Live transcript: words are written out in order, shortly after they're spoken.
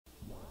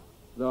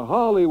the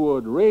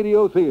Hollywood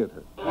Radio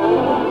Theater.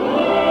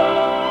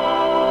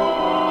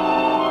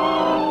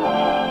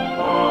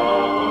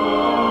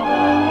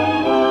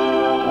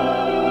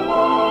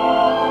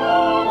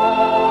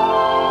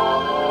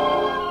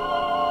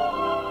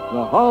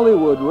 The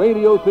Hollywood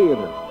Radio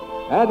Theater,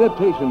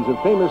 adaptations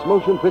of famous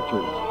motion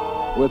pictures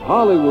with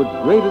Hollywood's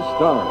greatest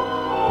stars.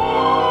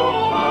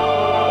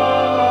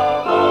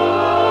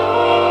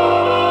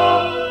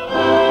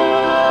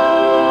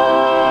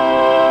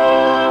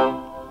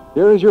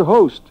 Here is your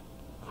host,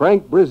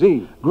 Frank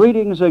Brzee.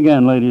 Greetings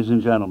again, ladies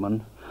and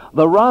gentlemen.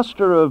 The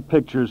roster of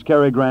pictures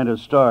Cary Grant has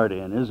starred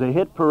in is a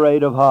hit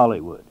parade of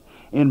Hollywood.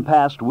 In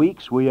past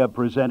weeks, we have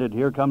presented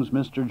Here Comes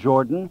Mr.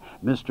 Jordan,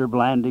 Mr.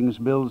 Blandings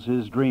Builds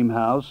His Dream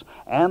House,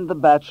 and The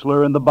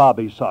Bachelor and the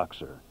Bobby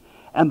Soxer.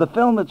 And the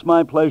film it's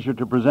my pleasure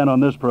to present on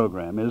this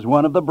program is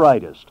one of the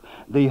brightest,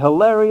 the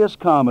hilarious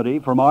comedy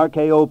from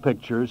RKO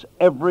Pictures,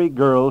 Every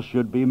Girl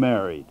Should Be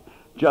Married.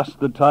 Just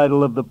the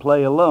title of the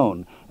play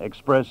alone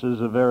expresses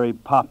a very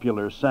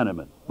popular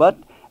sentiment. But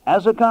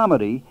as a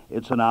comedy,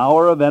 it's an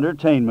hour of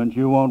entertainment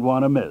you won't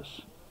want to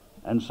miss.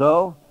 And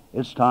so,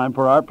 it's time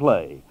for our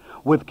play,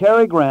 with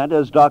Cary Grant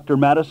as Dr.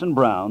 Madison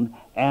Brown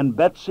and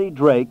Betsy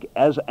Drake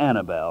as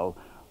Annabelle.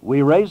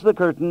 We raise the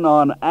curtain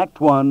on Act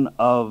One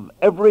of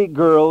Every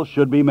Girl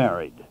Should Be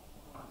Married.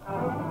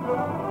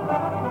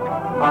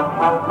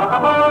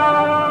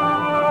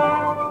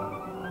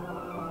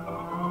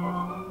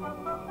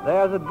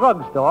 There's a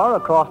drugstore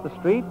across the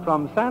street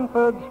from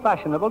Sanford's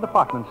fashionable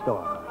department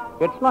store.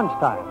 It's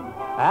lunchtime,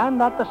 and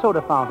at the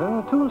soda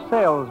fountain, two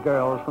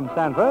salesgirls from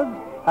Sanford's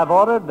have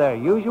ordered their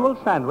usual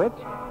sandwich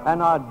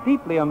and are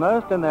deeply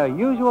immersed in their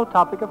usual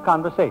topic of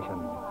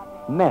conversation,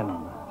 men.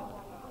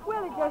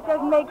 Well, it just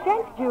doesn't make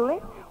sense,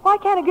 Julie. Why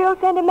can't a girl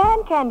send a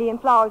man candy and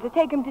flowers or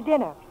take them to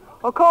dinner?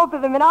 Or call for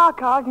them in our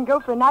cars and go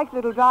for a nice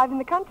little drive in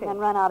the country? And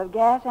run out of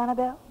gas,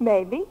 Annabelle?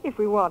 Maybe, if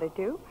we wanted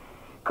to.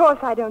 Of course,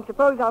 I don't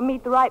suppose I'll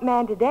meet the right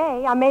man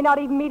today. I may not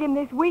even meet him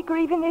this week or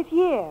even this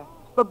year.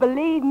 But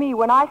believe me,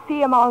 when I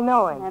see him, I'll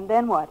know him. And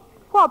then what?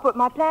 Well, I'll put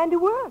my plan to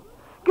work.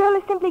 Girl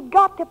has simply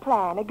got to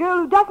plan. A girl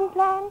who doesn't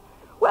plan,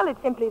 well,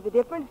 it's simply the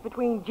difference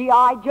between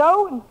G.I.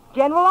 Joe and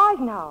General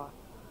Eisenhower.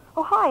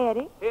 Oh, hi,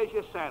 Eddie. Here's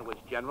your sandwich,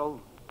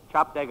 General.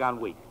 Chopped egg on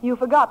wheat. You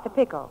forgot the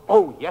pickle.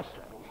 Oh, yes,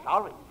 sir.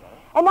 Sorry, sir.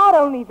 And not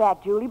only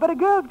that, Julie, but a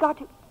girl's got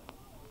to...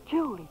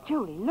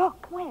 Julie,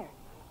 look. Where?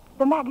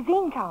 The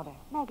magazine counter.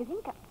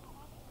 Magazine counter?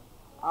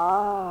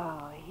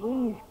 Oh,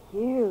 he's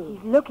cute.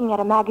 He's looking at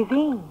a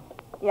magazine.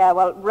 Yeah,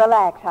 well,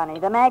 relax, honey.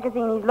 The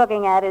magazine he's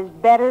looking at is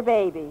Better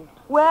Babies.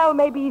 Well,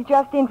 maybe he's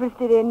just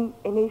interested in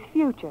his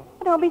future.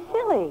 Don't be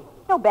silly.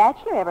 No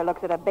bachelor ever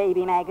looks at a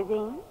baby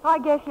magazine. I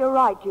guess you're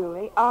right,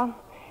 Julie.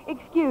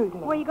 Excuse me.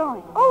 Where are you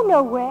going? Oh,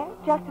 nowhere.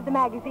 Just to the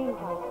magazine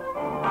counter.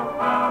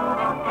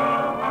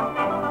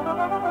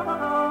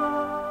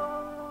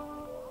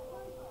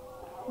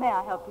 May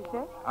I help you,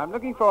 sir? I'm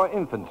looking for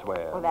infants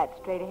wear. Well, that's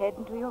straight ahead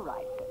and to your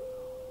right, sir.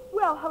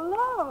 Well,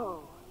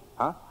 hello.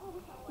 Huh?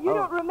 You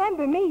don't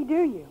remember me,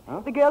 do you? Huh?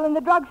 The girl in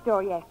the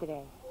drugstore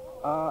yesterday.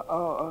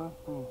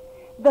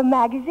 The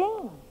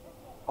magazine.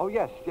 Oh,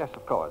 yes,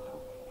 of course.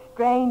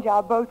 Strange,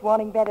 our both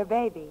wanting better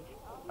babies.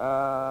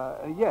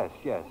 Yes.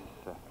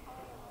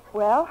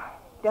 Well,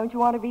 don't you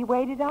want to be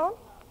waited on?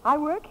 I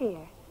work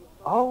here.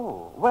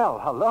 Oh, well,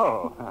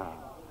 hello.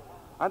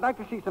 I'd like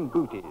to see some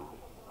booties.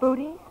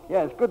 Booties?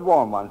 Yes, good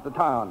warm ones, the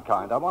tie-on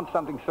kind. I want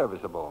something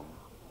serviceable.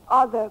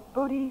 Are the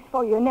booties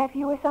for your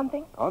nephew or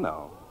something? Oh,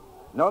 no.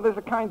 No, there's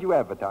a kind you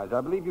advertise.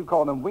 I believe you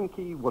call them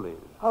Winky Woolies.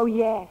 Oh,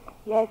 yes.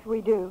 Yes,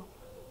 we do.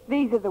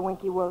 These are the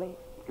Winky Woolies.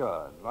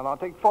 Good. Well, I'll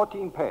take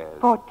 14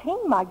 pairs.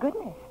 14? My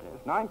goodness.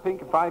 Yes, 9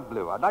 pink and 5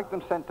 blue. I'd like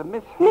them sent to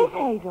Miss Miss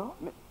Hazel.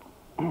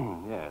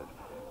 Hazel? Yes.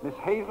 Miss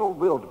Hazel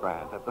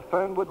Wildbrand at the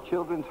Fernwood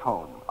Children's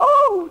Home.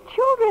 Oh,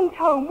 children's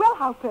home. Well,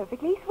 how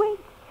perfectly sweet.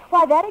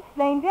 Why, that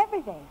explains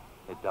everything.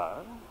 It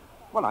does?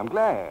 Well, I'm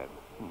glad.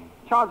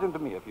 Charge them to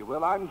me, if you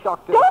will. I'm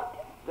Dr.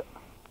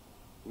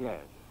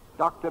 Yes.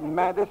 Dr.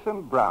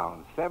 Madison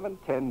Brown,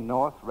 710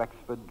 North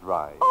Rexford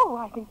Drive. Oh,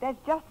 I think that's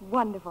just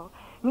wonderful.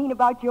 I mean,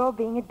 about your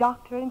being a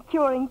doctor and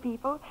curing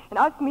people and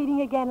us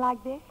meeting again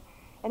like this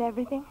and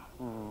everything.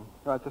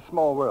 Well, it's a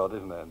small world,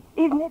 isn't it?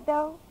 Isn't it,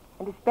 though?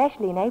 And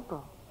especially in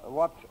April.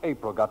 What's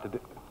April got to do...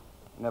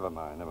 Never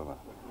mind.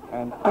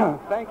 And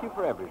thank you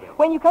for everything.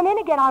 When you come in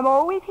again, I'm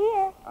always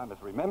here. I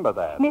must remember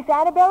that. Miss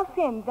Annabelle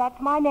Sims,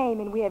 that's my name,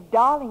 and we have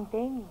darling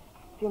things,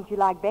 since you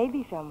like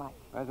babies so much.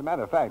 As a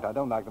matter of fact, I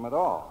don't like them at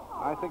all.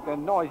 I think they're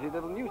noisy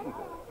little nuisances.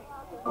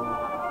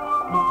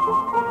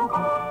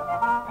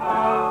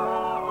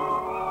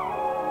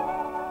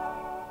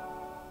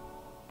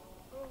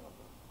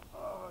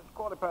 It's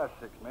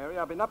 6:15, Mary.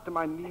 I've been up to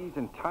my knees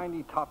in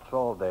tiny tots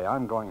all day.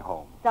 I'm going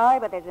home. Sorry,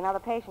 but there's another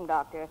patient,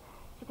 Doctor.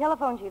 She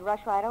telephoned you'd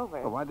rush right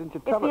over. Well, why didn't you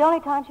It's tell her? the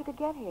only time she could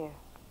get here.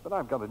 But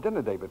I've got a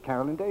dinner date with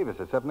Carolyn Davis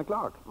at 7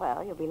 o'clock.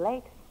 Well, you'll be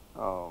late.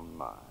 Oh,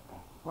 my.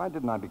 Why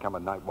didn't I become a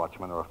night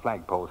watchman or a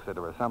flagpole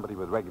sitter or somebody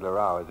with regular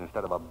hours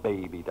instead of a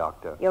baby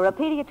doctor? You're a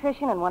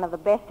pediatrician and one of the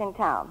best in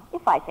town,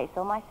 if I say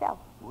so myself.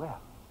 Well,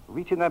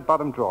 Reach in that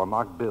bottom drawer,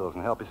 mark bills,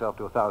 and help yourself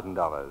to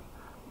 $1,000.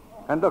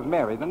 And look,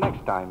 Mary, the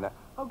next time that...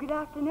 Oh, good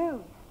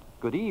afternoon.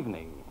 Good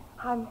evening.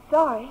 I'm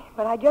sorry,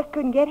 but I just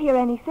couldn't get here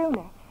any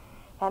sooner.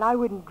 And I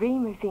wouldn't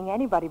dream of seeing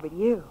anybody but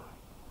you.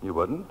 You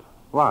wouldn't?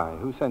 Why?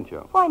 Who sent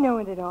you? Why, no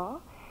one at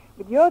all.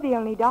 But you're the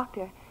only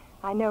doctor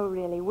I know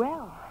really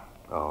well.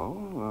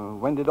 Oh,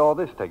 when did all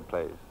this take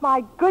place?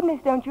 My goodness,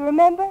 don't you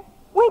remember?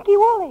 Winky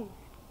Woolies.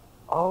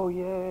 Oh,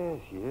 yes.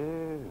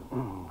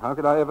 How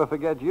could I ever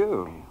forget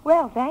you?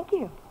 Well, thank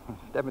you.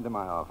 Step into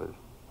my office.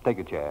 Take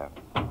a chair.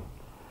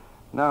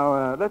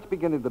 Now, let's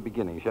begin at the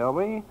beginning, shall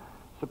we?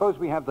 Suppose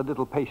we have the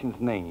little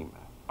patient's name.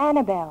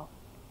 Annabelle.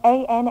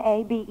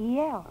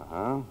 Anabel.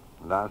 Uh-huh.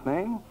 Last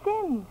name?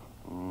 Sims.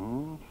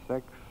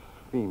 Sex,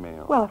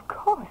 female. Well, of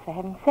course, for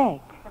heaven's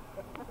sake.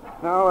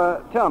 Now,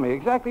 tell me,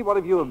 exactly what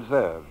have you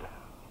observed?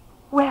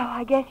 Well,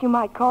 I guess you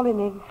might call it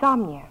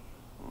insomnia.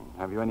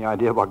 Have you any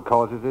idea what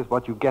causes this?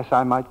 What you guess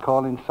I might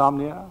call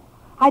insomnia?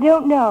 I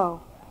don't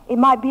know. It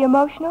might be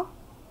emotional?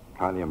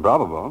 Highly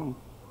improbable.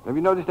 Have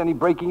you noticed any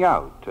breaking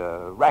out?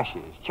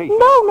 Rashes, chafing?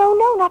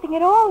 No, nothing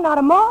at all. Not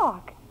a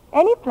mark.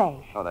 Any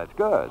place. Oh, that's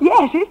good.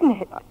 Yes,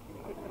 isn't it?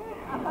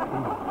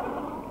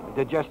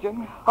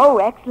 Digestion? Oh,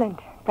 excellent.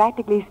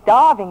 Practically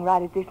starving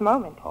right at this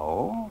moment.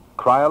 Oh?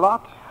 Cry a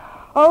lot?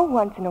 Oh,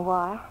 once in a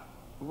while.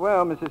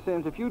 Well, Mrs.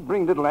 Sims, if you'd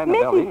bring little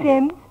Annabelle Mrs.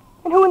 Sims?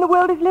 And who in the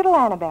world is little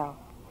Annabelle?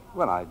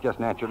 Well, I just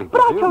naturally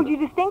But I presumed told you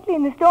distinctly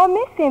in the store,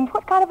 Miss Sims,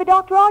 what kind of a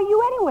doctor are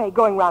you anyway?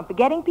 Going around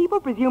forgetting people,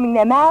 presuming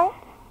they're married?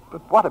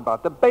 But what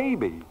about the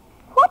baby?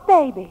 What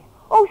baby?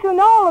 Oh, so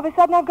now all of a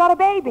sudden I've got a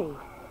baby.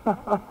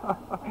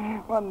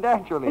 Well,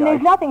 naturally, And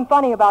there's nothing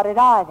funny about it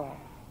either.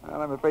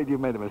 Well, I'm afraid you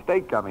made a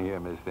mistake coming here,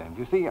 Miss Sims.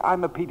 You see,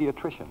 I'm a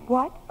pediatrician.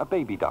 What? A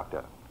baby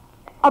doctor.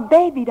 A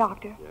baby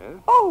doctor?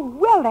 Yes. Oh,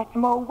 well, that's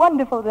more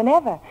wonderful than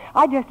ever.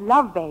 I just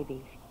love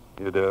babies.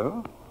 You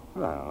do?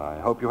 Well, I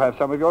hope you have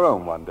some of your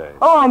own one day.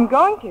 Oh, I'm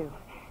going to.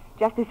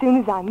 Just as soon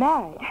as I'm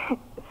married.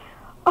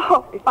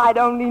 Oh, if I'd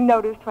only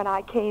noticed when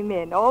I came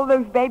in, all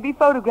those baby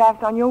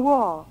photographs on your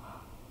wall.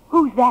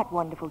 Who's that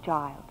wonderful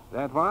child?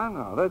 That one?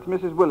 Oh, that's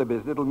Mrs.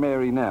 Willoughby's little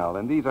Mary Nell,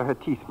 and these are her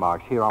teeth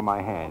marks here on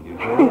my hand, you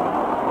see?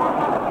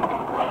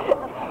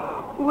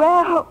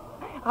 Well,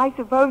 I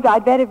suppose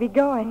I'd better be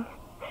going.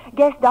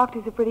 Guess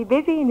doctors are pretty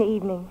busy in the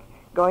evening,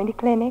 going to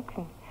clinics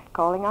and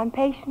calling on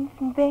patients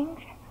and things.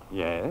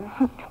 Yes?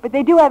 But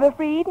they do have a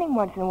free evening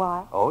once in a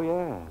while. Oh,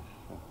 yes.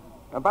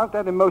 About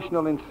that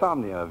emotional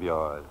insomnia of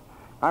yours,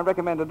 I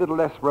recommend a little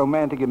less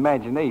romantic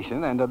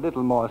imagination and a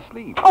little more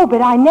sleep. Oh,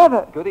 but I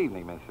never... Good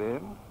evening, Miss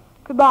Sims.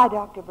 Goodbye,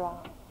 Dr.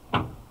 Brown.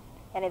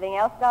 Anything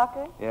else,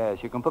 Doctor?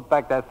 Yes, you can put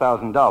back that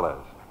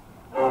 $1,000.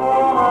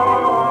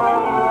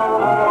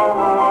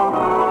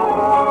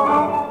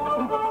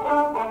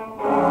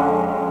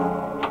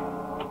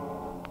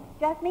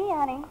 Just me,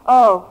 honey.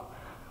 Oh.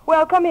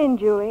 Well, come in,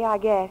 Julie, I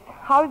guess.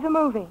 How's the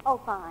movie? Oh,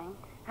 fine.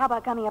 How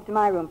about coming up to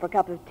my room for a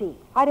cup of tea?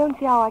 I don't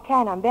see how I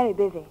can. I'm very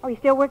busy. Oh, you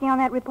still working on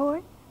that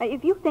report?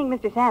 If you think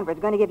Mr. Sanford's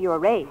going to give you a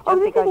raise just Oh,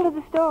 this because... isn't at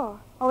the store.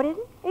 Oh, it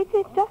isn't?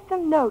 It's just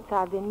some notes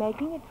I've been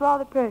making. It's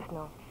rather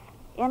personal.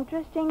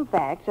 Interesting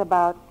facts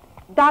about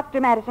Dr.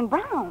 Madison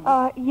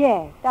Brown.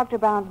 Yes. Dr.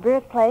 Brown's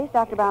birthplace,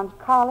 Dr. Brown's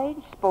college,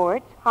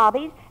 sports,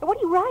 hobbies. What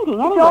are you writing,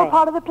 anyway? It's all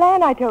part of the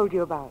plan I told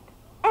you about.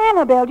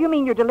 Annabelle, do you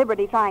mean you're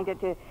deliberately trying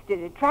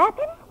to trap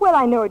him? Well,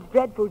 I know it's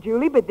dreadful,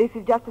 Julie, but this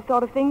is just the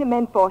sort of thing that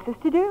men force us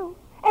to do.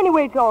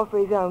 Anyway, it's all for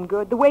his own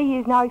good. The way he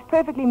is now, he's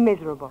perfectly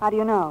miserable. How do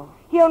you know?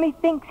 He only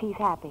thinks he's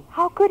happy.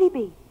 How could he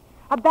be?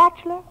 A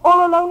bachelor,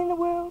 all alone in the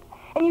world?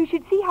 And you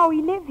should see how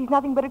he lives. He's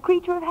nothing but a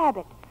creature of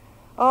habit.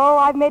 Oh,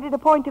 I've made it a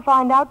point to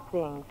find out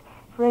things.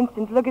 For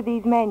instance, look at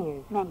these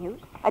menus. Menus?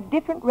 A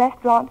different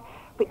restaurant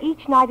for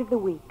each night of the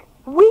week.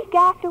 Week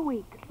after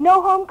week.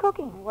 No home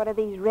cooking. What are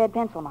these red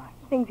pencil marks?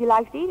 Things he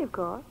likes to eat, of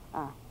course.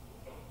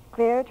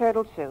 Clear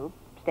turtle soup,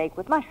 steak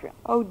with mushroom.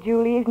 Oh,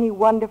 Julie, isn't he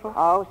wonderful?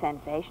 Oh,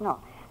 sensational.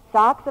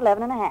 Socks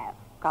 11.5,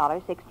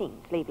 collar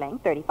 16, sleeve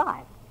length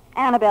 35.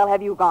 Annabelle,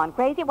 have you gone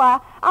crazy? Why,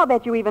 I'll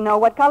bet you even know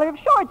what color of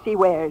shorts he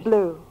wears.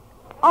 Blue.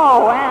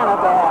 Oh,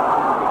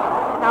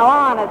 Annabelle. Now,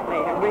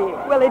 honestly and really.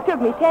 Well, it took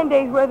me 10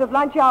 days' worth of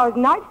lunch hours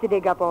and nights to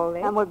dig up all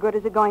this. And what good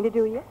is it going to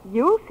do you?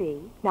 You'll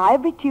see. Now,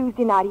 every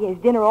Tuesday night he has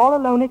dinner all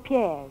alone at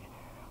Pierre's.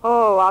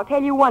 Oh, I'll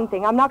tell you one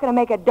thing. I'm not going to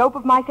make a dope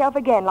of myself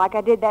again like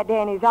I did that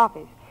day in his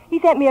office.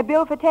 He sent me a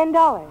bill for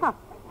 $10. Huh.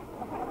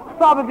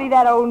 Probably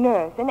that old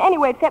nurse. And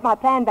anyway, it set my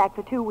plan back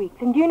for 2 weeks.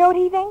 And do you know what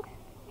he thinks?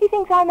 He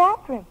thinks I'm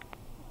after him.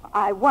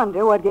 I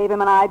wonder what gave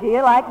him an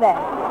idea like that.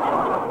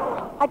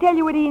 I tell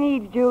you what he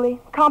needs, Julie.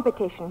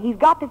 Competition. He's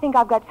got to think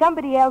I've got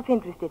somebody else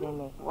interested in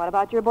me. What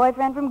about your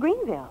boyfriend from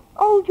Greenville?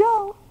 Old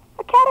Joe.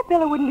 A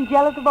caterpillar wouldn't be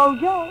jealous of old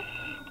Joe.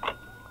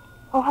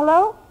 Oh,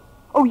 hello?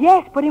 Oh,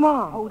 yes, put him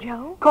on. Old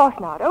Joe? Of course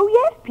not. Oh,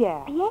 yes,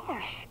 Pierre.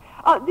 Pierre.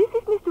 This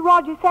is Mr.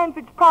 Roger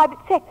Sanford's private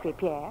secretary,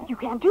 Pierre. You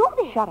can't do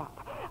this. Shut up.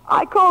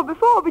 I called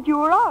before, but you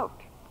were out.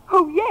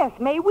 Oh, yes,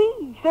 may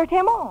we?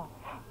 Certainement.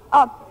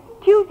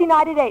 Tuesday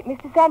night at 8,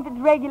 Mr. Sanford's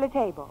regular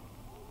table.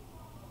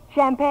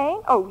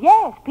 Champagne? Oh,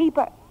 yes,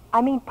 Piper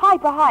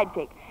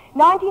Heidsick,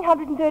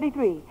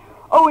 1933.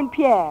 Oh, and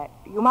Pierre,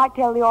 you might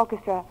tell the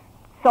orchestra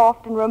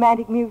soft and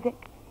romantic music.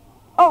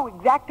 Oh,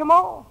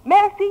 exactement.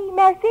 Merci,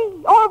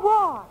 merci. Au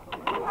revoir.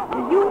 Do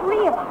you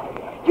realize?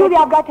 Julie,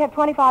 I've got to have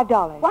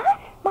 $25. What?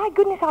 My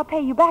goodness, I'll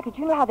pay you back.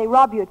 You know how they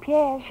rob you at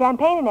Pierre's.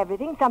 Champagne and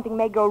everything. Something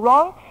may go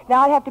wrong. Then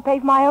I'd have to pay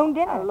for my own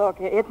dinner.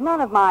 Look, it's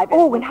none of my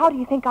business. Oh, and how do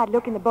you think I'd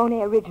look in the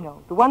Bonet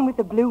original? The one with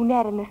the blue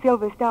net and the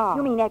silver star.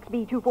 You mean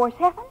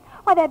XB247?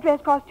 Why, that dress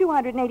cost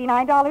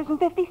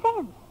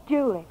 $289.50.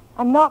 Julie,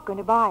 I'm not going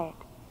to buy it.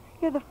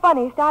 You're the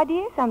funniest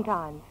idea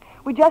sometimes.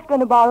 We're just going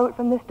to borrow it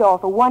from the store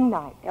for one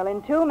night. Well,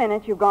 in 2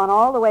 minutes, you've gone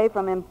all the way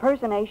from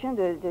impersonation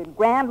to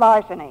grand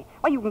larceny.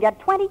 Well, you can get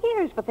 20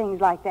 years for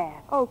things like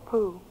that. Oh,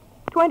 pooh.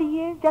 20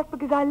 years just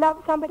because I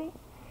love somebody?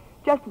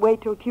 Just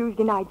wait till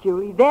Tuesday night,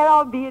 Julie. There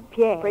I'll be at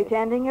Pierre's.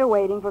 Pretending you're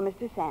waiting for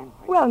Mr.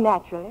 Sanford. Well,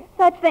 naturally.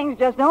 Such things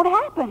just don't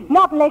happen.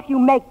 Not unless you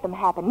make them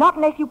happen. Not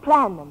unless you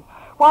plan them.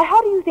 Why,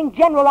 how do you think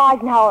General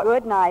Eisenhower...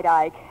 Good night,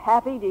 Ike.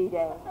 Happy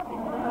D-Day.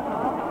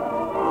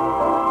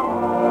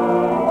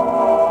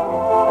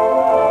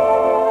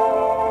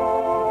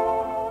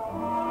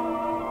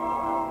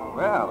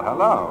 Well,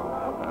 hello.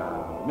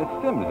 Miss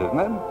Sims, isn't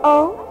it?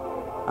 Oh?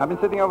 I've been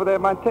sitting over there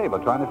at my table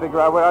trying to figure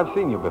out where I've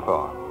seen you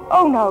before.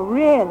 Oh, no,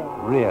 really?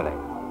 Really?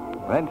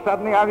 Then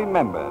suddenly I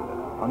remembered.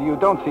 Only you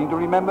don't seem to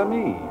remember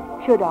me.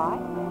 Should I?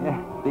 Yeah,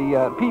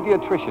 the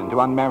pediatrician to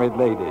unmarried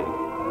ladies.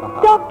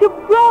 Dr.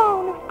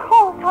 Brown, of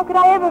course. How could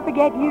I ever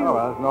forget you? Oh,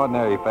 well, it's an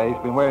ordinary face.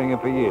 Been wearing it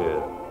for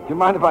years. Do you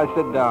mind if I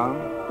sit down?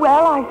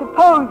 Well, I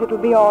suppose it'll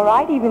be all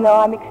right, even though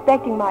I'm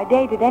expecting my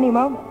date at any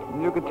moment.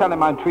 You could tell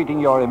him I'm treating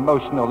your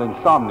emotional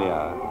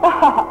insomnia.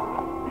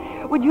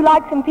 Would you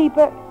like some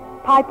Piper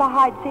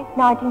Heidsieck,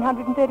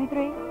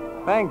 1933?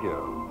 Thank you.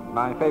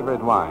 My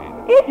favorite wine.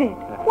 Is it?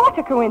 What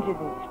a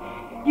coincidence.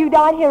 You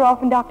dine here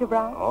often, Dr.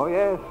 Brown? Oh,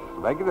 yes,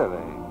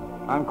 regularly.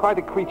 I'm quite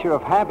a creature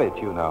of habit,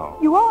 you know.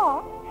 You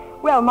are?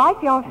 Well, my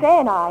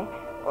fiancé and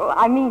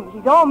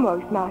he's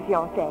almost my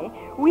fiancé.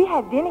 We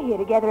have dinner here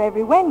together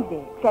every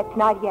Wednesday, except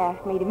tonight he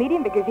asked me to meet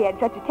him because he had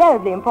such a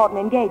terribly important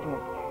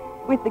engagement.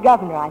 With the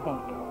governor, I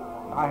think.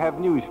 I have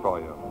news for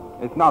you.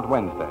 It's not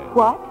Wednesday.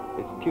 What?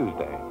 It's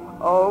Tuesday.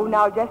 Oh,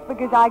 now, just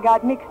because I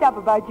got mixed up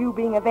about you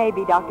being a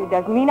baby, Doctor,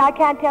 doesn't mean I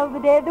can't tell the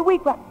day of the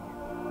week. But...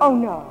 Oh,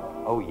 no.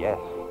 Oh, yes.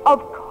 Of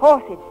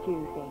course it's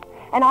Tuesday.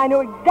 And I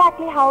know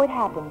exactly how it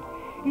happened.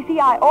 You see,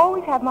 I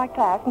always have my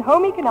class in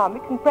home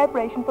economics in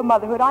preparation for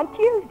motherhood on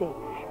Tuesday.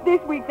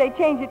 This week they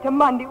changed it to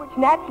Monday, which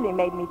naturally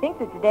made me think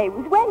that today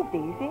was Wednesday,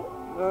 you see?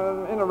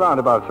 In a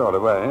roundabout sort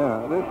of way,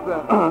 yeah.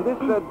 This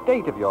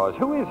date of yours,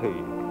 who is he?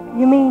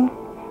 You mean,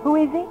 who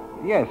is he?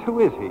 Yes, who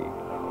is he?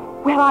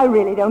 Well, I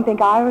really don't think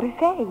I ought to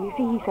say. You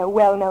see, he's so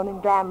well-known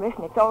and glamorous,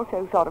 and it's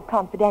also sort of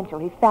confidential,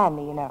 his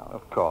family, you know.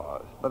 Of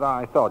course. But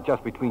I thought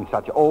just between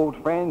such old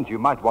friends, you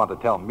might want to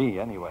tell me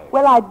anyway.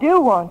 Well, I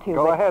do want to,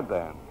 Go ahead,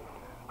 then.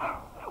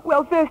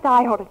 Well, first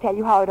I ought to tell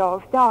you how it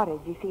all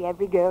started. You see,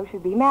 every girl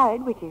should be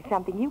married, which is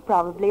something you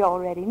probably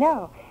already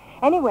know.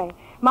 Anyway,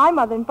 my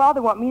mother and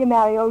father want me to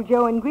marry old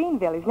Joe in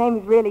Greenville. His name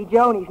is really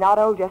Joe, and he's not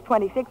old, just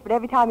 26, but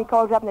every time he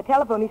calls up on the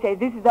telephone, he says,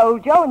 "This is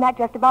old Joe," and that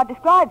just about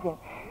describes him.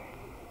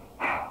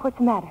 What's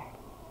the matter?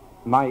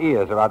 My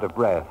ears are out of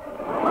breath.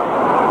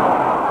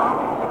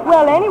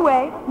 Well,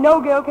 anyway,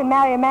 no girl can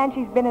marry a man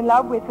she's been in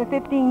love with for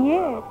 15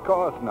 years. Of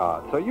course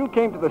not. So you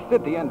came to the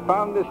city and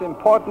found this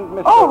important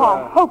Mr. Oh,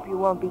 I hope you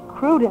won't be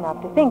crude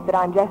enough to think that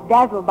I'm just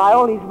dazzled by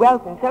all his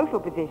wealth and social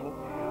position,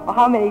 or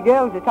how many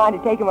girls are trying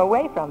to take him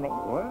away from me.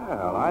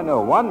 Well, I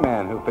know one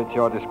man who fits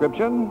your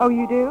description. Oh,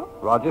 you do?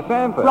 Roger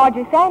Sanford.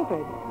 Roger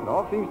Sanford. It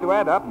all seems to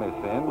add up, Miss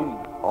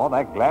Sims. All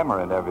that glamour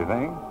and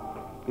everything.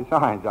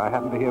 Besides, I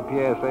happened to hear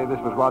Pierre say this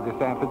was Roger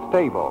Sanford's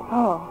table.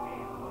 Oh.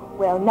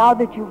 Well, now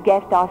that you've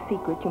guessed our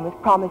secret, you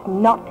must promise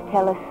not to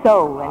tell a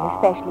soul, and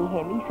especially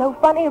him. He's so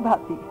funny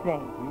about these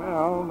things.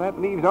 Well, that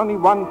leaves only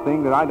one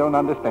thing that I don't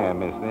understand,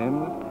 Miss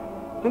Sims.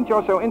 Since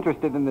you're so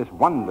interested in this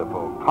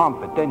wonderful,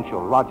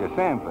 confidential Roger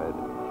Sanford,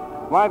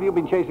 why have you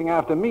been chasing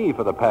after me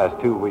for the past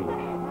 2 weeks?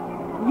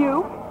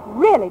 You?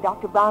 Really,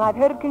 Dr. Brown, I've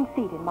heard of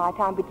conceit in my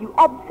time, but you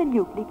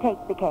absolutely take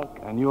the cake.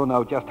 And you'll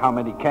know just how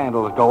many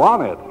candles go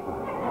on it.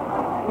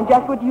 And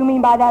just what do you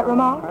mean by that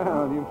remark?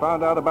 Well, you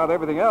found out about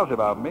everything else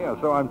about me, or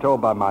so I'm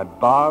told by my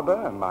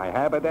barber and my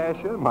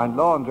haberdasher, my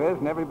laundress,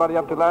 and everybody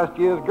up to last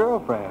year's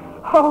girlfriend.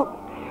 Oh,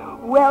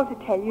 well, to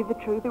tell you the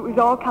truth, it was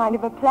all kind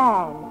of a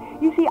plan.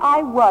 You see,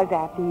 I was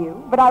after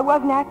you, but I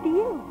wasn't after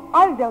you.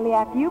 I was only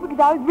after you because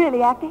I was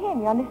really after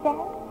him, you understand?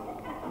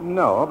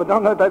 No, but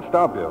don't let that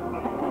stop you.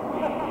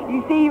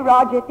 You see,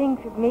 Roger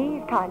thinks of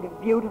me as kind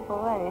of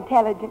beautiful and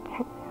intelligent,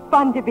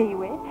 fun to be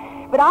with.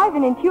 But I've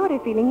an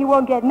intuitive feeling he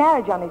won't get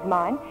marriage on his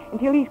mind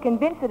until he's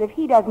convinced that if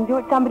he doesn't do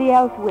it, somebody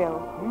else will.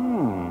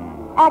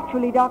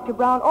 Actually, Dr.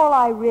 Brown, all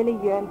I really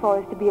yearn for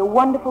is to be a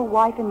wonderful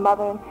wife and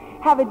mother and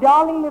have a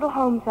darling little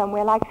home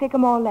somewhere like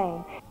Sycamore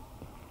Lane.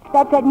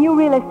 That's that new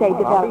real estate I'll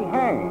development. be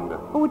hanged.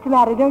 Oh, what's the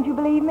matter? Don't you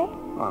believe me?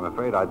 Well, I'm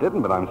afraid I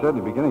didn't, but I'm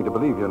certainly beginning to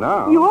believe you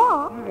now. You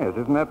are? Yes,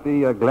 isn't that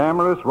the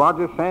glamorous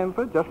Roger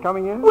Sanford just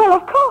coming in? Well,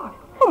 of course.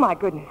 Oh, my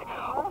goodness.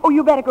 Oh,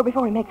 you better go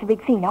before he makes a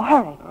big scene. Now,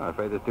 hurry. I'm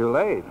afraid it's too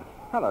late.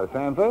 Hello,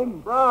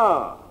 Sanford.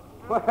 Brown.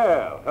 Well,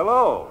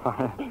 hello.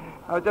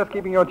 I was just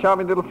keeping your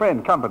charming little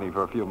friend company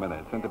for a few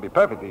minutes. And to be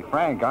perfectly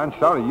frank, I'm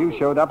sorry you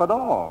showed up at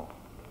all.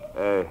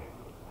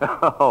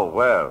 Oh,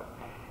 well.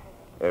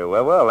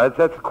 Well,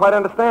 that's quite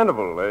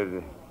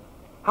understandable.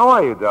 How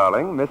are you,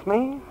 darling? Miss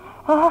me?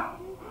 Uh-huh.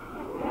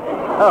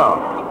 Oh.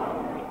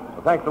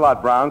 Well, thanks a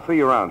lot, Brown. See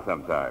you around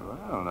sometime.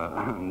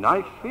 Well,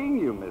 nice seeing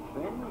you, Miss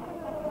Sims.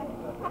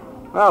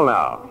 Well,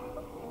 now,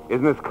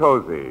 isn't this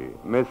cozy?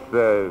 Miss,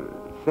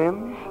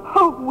 Sims?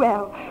 Oh,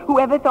 well,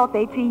 whoever thought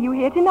they'd see you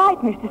here tonight,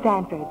 Mr.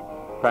 Sanford?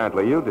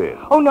 Apparently you did.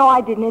 Oh, no, I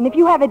didn't. And if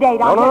you have a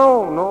date, I'll...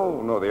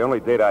 No. The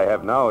only date I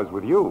have now is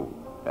with you.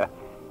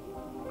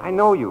 I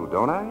know you,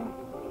 don't I?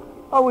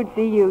 Oh, it's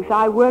the use.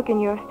 I work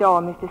in your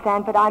store, Mr.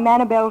 Sanford. I'm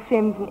Annabelle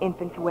Sims in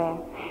infants' wear.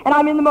 And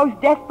I'm in the most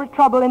desperate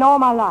trouble in all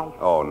my life.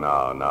 Oh,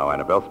 no,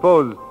 Annabelle.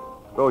 Suppose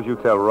you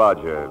tell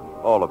Roger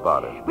all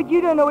about it. But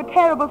you don't know what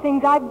terrible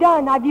things I've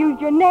done. I've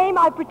used your name.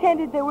 I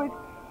pretended there was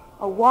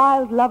a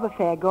wild love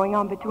affair going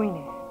on between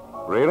us.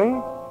 Really?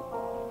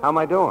 How am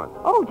I doing?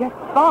 Oh, just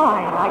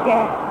fine, I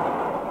guess.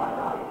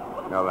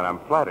 Now then, I'm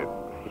flattered.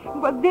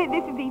 Well, this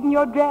is even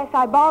your dress.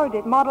 I borrowed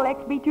it, model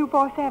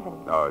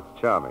XB247. Oh, it's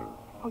charming.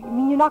 Oh, you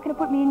mean you're not going to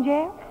put me in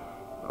jail?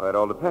 Well, that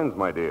all depends,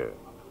 my dear.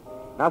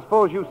 Now,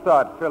 suppose you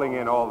start filling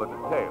in all the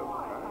details.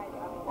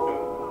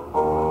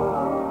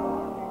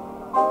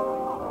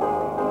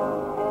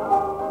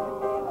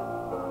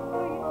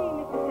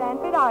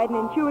 I had an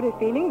intuitive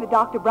feeling that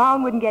Dr.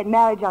 Brown wouldn't get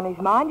marriage on his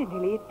mind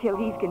until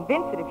he's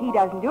convinced that if he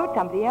doesn't do it,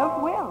 somebody else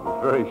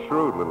will. Very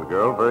shrewd, little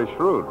girl, very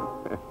shrewd.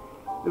 This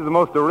is the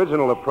most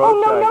original approach.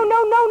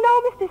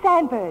 Oh, no, Mr.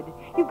 Sanford.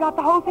 You've got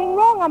the whole thing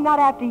wrong. I'm not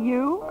after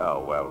you.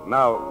 Oh, well,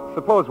 now,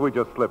 suppose we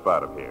just slip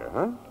out of here,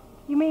 huh?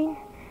 You mean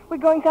we're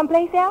going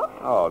someplace else?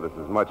 Oh, this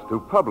is much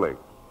too public.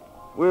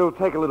 We'll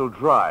take a little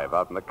drive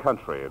out in the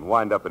country and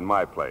wind up in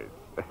my place.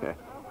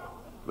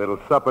 Little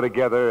supper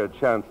together, a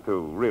chance to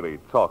really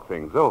talk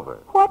things over.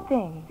 What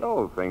things?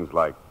 Oh, things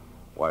like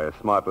why a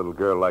smart little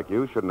girl like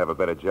you shouldn't have a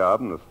better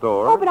job in the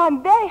store. Oh, but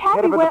I'm very happy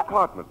Head of a where...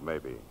 department,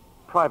 maybe.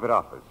 Private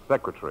office,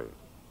 secretary.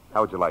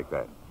 How would you like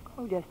that?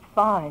 Oh, just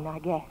fine, I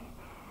guess.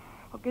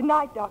 Oh, good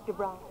night, Dr.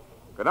 Brown.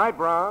 Good night,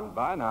 Brown.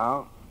 Bye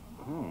now.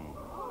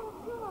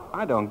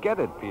 I don't get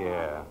it,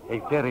 Pierre. A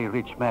very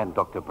rich man,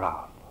 Dr.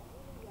 Brown.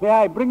 May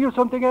I bring you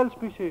something else,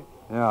 monsieur?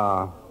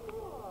 Yeah.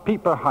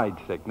 Pieper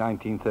Heidsick,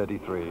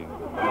 1933.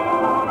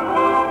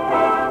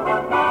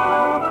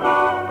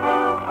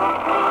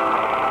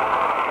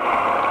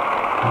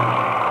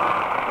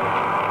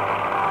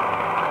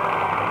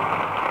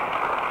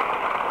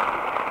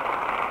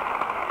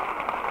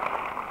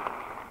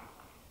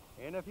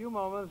 In a few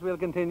moments, we'll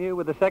continue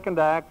with the second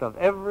act of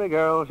Every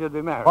Girl Should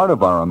Be Married. Part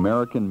of our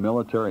American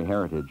military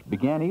heritage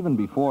began even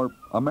before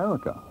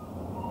America.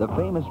 The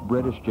famous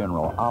British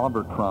general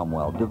Oliver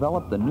Cromwell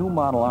developed the new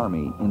model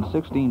army in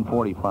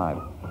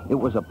 1645. It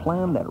was a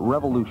plan that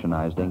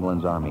revolutionized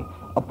England's army,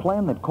 a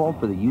plan that called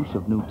for the use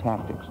of new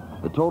tactics,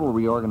 the total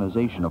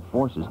reorganization of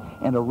forces,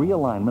 and a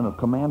realignment of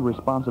command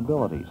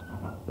responsibilities.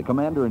 The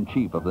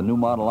commander-in-chief of the new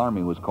model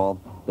army was called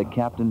the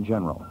Captain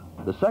General.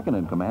 The second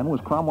in command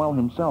was Cromwell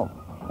himself.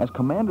 As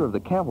commander of the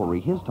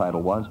cavalry, his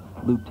title was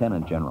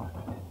Lieutenant General.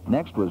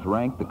 Next was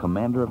ranked the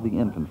commander of the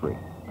infantry,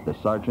 the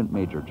Sergeant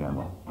Major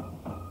General.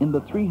 In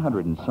the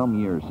 300 and some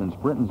years since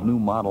Britain's new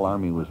model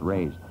army was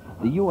raised,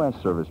 the U.S.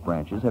 service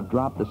branches have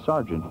dropped the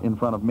sergeant in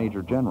front of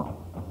Major General.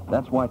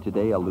 That's why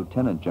today a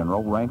Lieutenant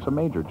General ranks a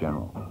Major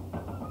General.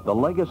 The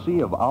legacy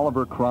of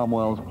Oliver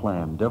Cromwell's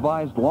plan,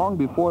 devised long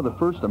before the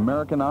first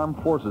American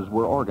armed forces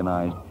were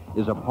organized,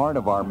 is a part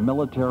of our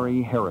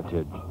military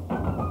heritage.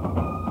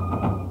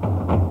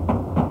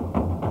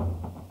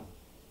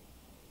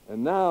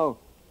 And now,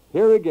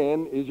 here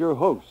again is your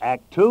host.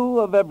 Act 2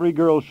 of Every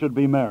Girl Should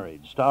Be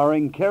Married,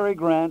 starring Cary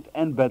Grant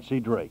and Betsy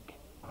Drake.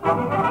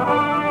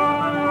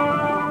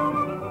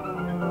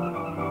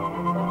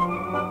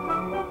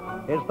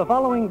 It's the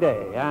following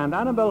day, and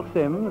Annabelle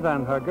Sims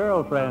and her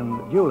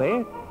girlfriend,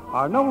 Julie,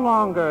 are no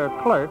longer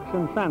clerks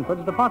in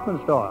Sanford's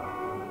department store.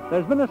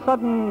 There's been a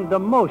sudden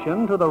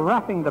demotion to the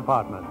wrapping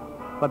department.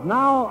 But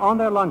now, on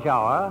their lunch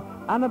hour,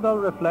 Annabelle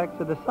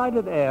reflects a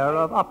decided air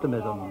of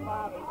optimism.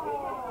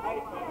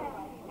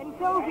 And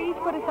so if we each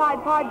put aside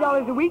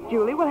 $5 a week,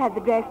 Julie, we'll have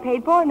the dress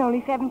paid for in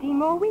only 17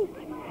 more weeks.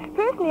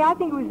 Personally, I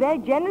think it was very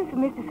generous of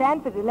Mr.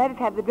 Sanford to let us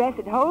have the dress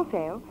at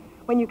wholesale,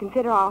 when you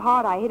consider how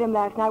hard I hit him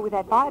last night with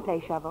that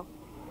fireplace shovel.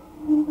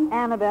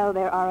 Annabelle,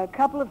 there are a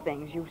couple of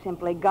things you've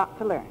simply got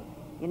to learn.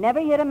 You never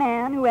hit a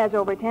man who has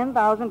over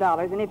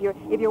 $10,000, and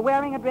if you're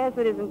wearing a dress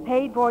that isn't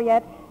paid for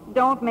yet,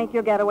 don't make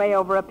your getaway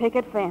over a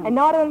picket fence. And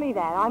not only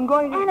that, I'm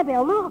going to...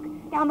 Annabelle, look!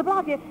 Down the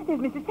block, there's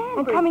Mr. Sanford.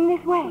 And coming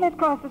this way. Let's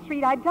cross the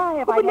street. I'd die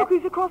if Oh, I... but look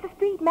who's across the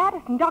street.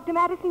 Madison, Dr.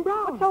 Madison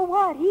Brown. But so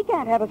what? He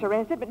can't have us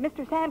arrested, but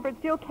Mr. Sanford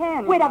still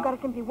can. Wait, I've got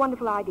a simply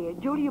wonderful idea.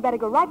 Julie, you better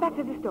go right back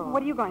to the store.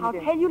 What are you going to do?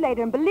 I'll tell you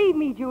later, and believe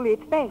me, Julie,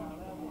 it's fate.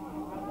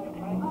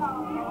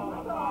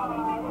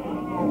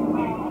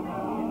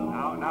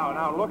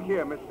 Now, look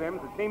here, Miss Sims.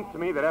 It seems to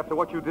me that after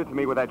what you did to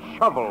me with that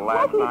shovel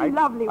last Wasn't night... it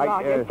lovely,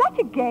 Roger? Such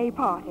a gay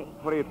party.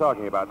 What are you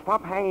talking about?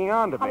 Stop hanging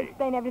on to I'll me.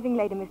 explain everything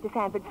later, Mr.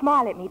 Sanford.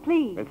 Smile at me,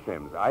 please. Miss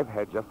Sims, I've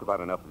had just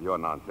about enough of your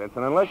nonsense,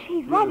 and unless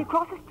He's you... right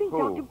across the street,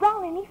 Who? Dr.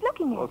 Brown, and he's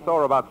looking at Well, us. so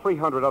are about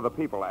 300 other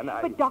people, and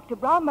I... But Dr.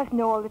 Brown must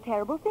know all the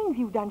terrible things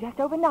you've done just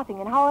over nothing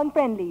and how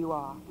unfriendly you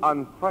are.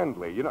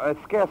 Unfriendly. You know, it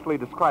scarcely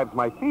describes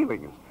my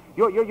feelings.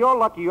 You're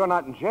lucky you're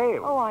not in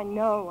jail. Oh, I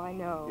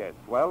know. Yes,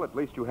 well, at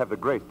least you have the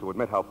grace to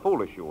admit how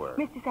foolish you were.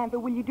 Mr.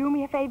 Sanford, will you do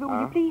me a favor?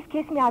 Will you please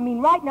kiss me? I mean,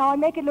 right now, and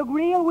make it look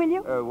real, will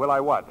you? Will I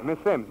what? Miss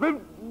Sims.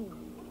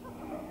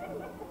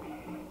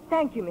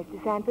 Thank you,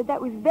 Mr. Sanford. That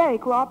was very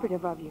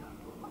cooperative of you.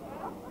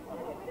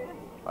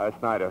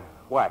 Last night, a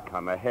whack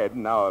on the head,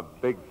 and now a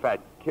big,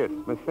 fat kiss.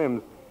 Miss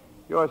Sims,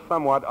 you're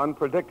somewhat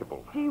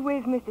unpredictable. Gee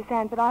whiz, Mr.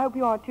 Sanford, I hope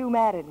you aren't too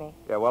mad at me.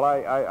 Yeah, well,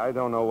 I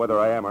don't know whether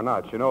I am or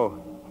not. You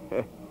know,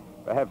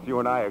 perhaps you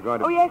and I are going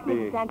to Oh, yes, be...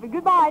 Mr. Sanford.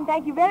 Goodbye, and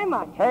thank you very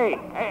much. Hey,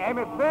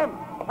 Miss Sims!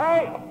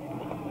 Hey!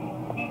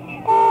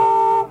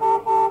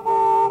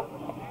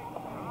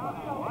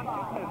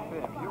 Miss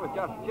Sims, you were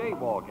just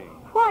jaywalking.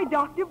 Why,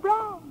 Dr.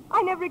 Brown,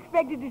 I never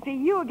expected to see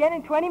you again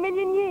in 20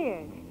 million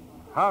years.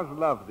 How's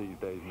love these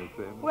days, Miss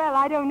Sims? Well,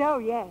 I don't know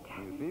yet.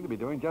 You seem to be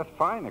doing just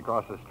fine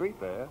across the street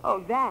there.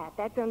 Oh,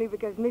 that's only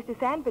because Mr.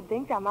 Sanford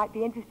thinks I might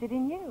be interested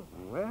in you.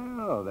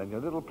 Well, then your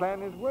little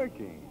plan is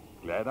working.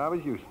 Glad I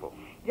was useful.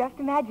 Just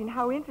imagine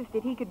how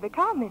interested he could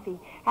become if he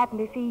happened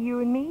to see you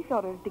and me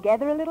sort of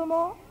together a little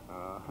more.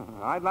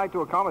 I'd like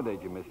to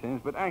accommodate you, Miss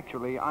Sims, but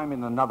actually I'm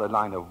in another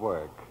line of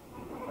work.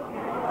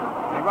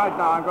 And right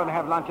now I'm going to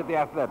have lunch at the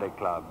athletic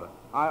club.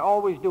 I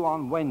always do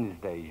on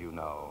Wednesdays, you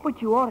know.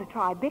 But you ought to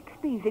try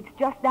Bixby's. It's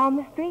just down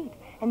the street.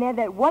 And they're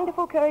that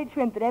wonderful curried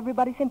shrimp that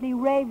everybody simply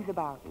raves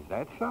about. Is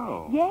that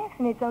so? Yes,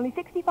 and it's only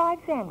 65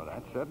 cents. Well,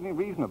 that's certainly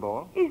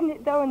reasonable. Isn't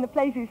it, though? And the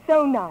place is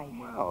so nice.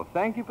 Well,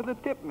 thank you for the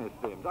tip, Miss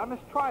Sims. I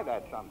must try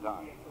that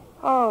sometime.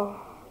 Oh.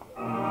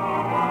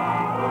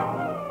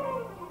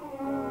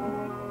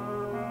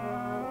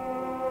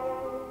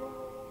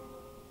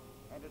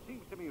 And it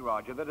seems to me,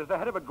 Roger, that as the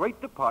head of a great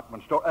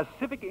department store, a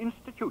civic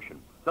institution,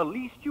 the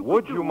least you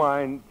Would could you do...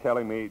 mind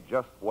telling me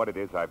just what it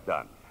is I've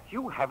done?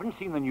 You haven't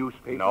seen the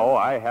newspaper? No,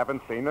 I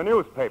haven't seen the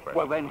newspaper.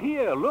 Well, then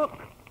here, look.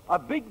 A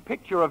big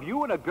picture of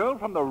you and a girl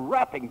from the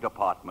wrapping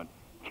department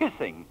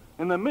kissing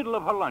in the middle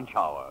of her lunch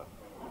hour.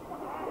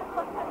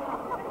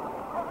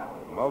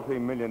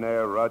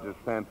 Multi-millionaire Roger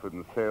Sanford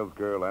and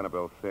salesgirl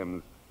Annabelle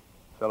Sims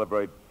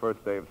celebrate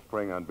first day of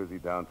spring on busy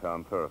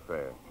downtown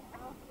thoroughfare.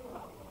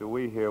 Do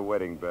we hear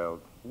wedding bells?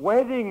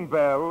 Wedding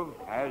bells?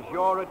 As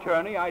your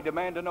attorney, I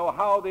demand to know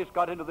how this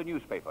got into the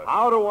newspaper.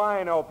 How do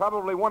I know?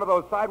 Probably one of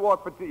those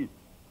sidewalk petite.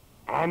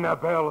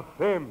 Annabelle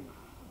Sims.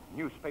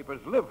 Newspapers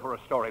live for a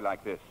story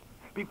like this.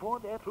 Before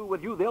they're through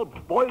with you, they'll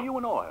boil you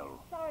in oil.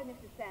 Sorry,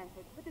 Mr.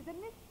 Sanford, but there's a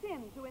Miss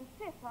Sims who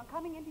insists on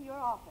coming into your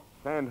office.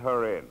 Send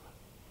her in.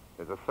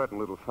 There's a certain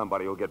little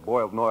somebody who'll get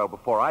boiled in oil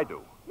before I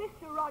do.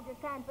 Mr. Roger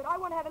Sanford, I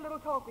want to have a little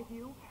talk with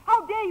you.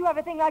 How dare you have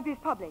a thing like this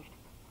published?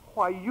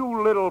 Why,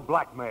 you little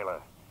blackmailer.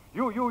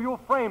 You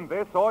framed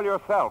this all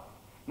yourself.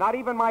 Not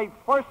even my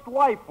first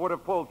wife would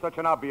have pulled such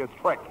an obvious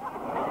trick.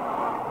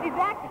 Is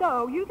that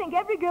so? You think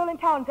every girl in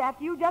town's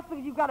after you just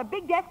because you've got a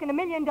big desk and $1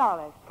 million?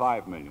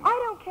 $5 million.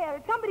 I don't care.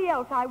 It's somebody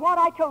else I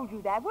want. I told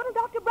you that. What'll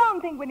Dr. Brown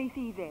think when he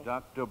sees it?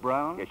 Dr.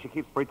 Brown? Yeah, she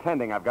keeps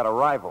pretending I've got a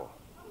rival.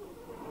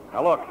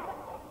 Now, look,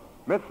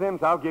 Miss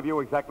Sims, I'll give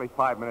you exactly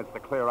 5 minutes to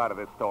clear out of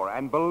this store.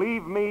 And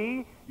believe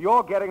me,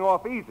 you're getting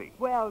off easy.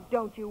 Well,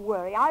 don't you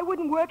worry. I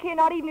wouldn't work here,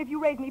 not even if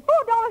you raised me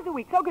 $4 a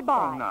week. So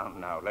goodbye. Oh,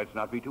 now, let's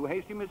not be too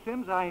hasty, Miss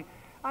Sims. I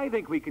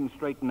think we can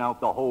straighten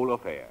out the whole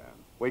affair.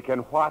 We can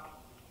what?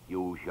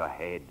 Use your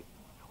head.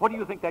 What do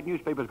you think that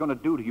newspaper's going to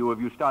do to you if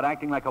you start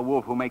acting like a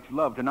wolf who makes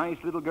love to nice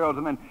little girls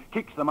and then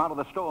kicks them out of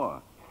the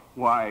store?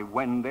 Why,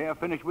 when they're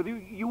finished with you,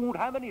 you won't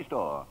have any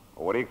store.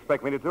 What do you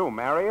expect me to do,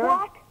 marry her?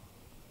 What?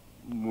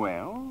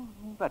 Well,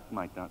 that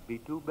might not be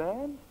too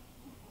bad.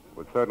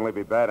 Would certainly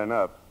be bad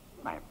enough.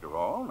 After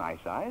all,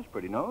 nice eyes,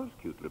 pretty nose,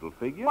 cute little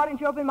figure. Why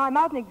don't you open my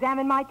mouth and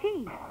examine my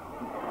teeth?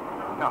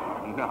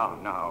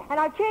 No. And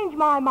I've changed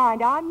my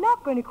mind. I'm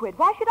not going to quit.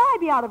 Why should I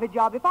be out of a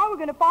job? If I were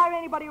going to fire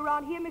anybody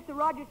around here, Mr.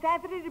 Roger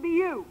Sanford, it'd be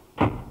you.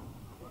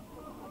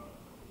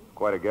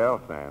 Quite a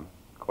gal, Sam.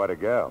 Quite a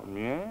gal.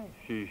 Yeah,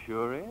 she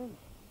sure is.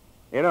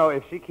 You know,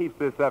 if she keeps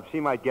this up, she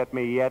might get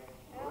me yet.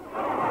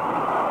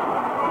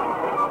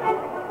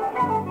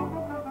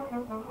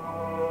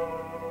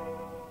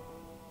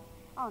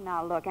 Oh,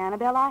 now, look,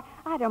 Annabelle,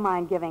 I don't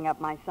mind giving up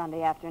my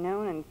Sunday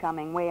afternoon and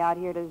coming way out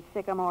here to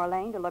Sycamore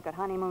Lane to look at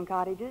honeymoon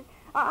cottages.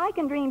 I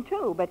can dream,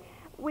 too, but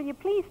will you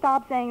please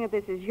stop saying that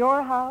this is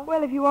your house?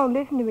 Well, if you won't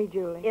listen to me,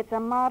 Julie. It's a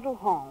model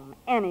home.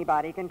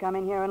 Anybody can come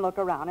in here and look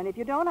around, and if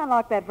you don't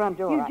unlock that front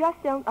door... You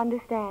just don't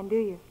understand, do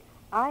you?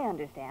 I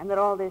understand that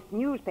all this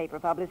newspaper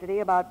publicity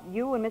about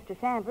you and Mr.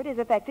 Sanford is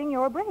affecting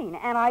your brain,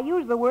 and I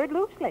use the word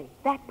loosely.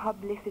 That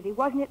publicity,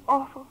 wasn't it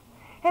awful?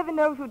 Heaven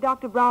knows what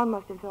Dr. Brown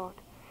must have thought.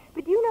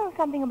 But you know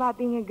something about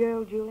being a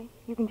girl, Julie?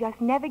 You can just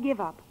never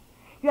give up.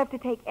 You have to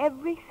take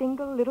every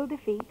single little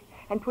defeat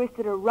and twist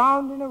it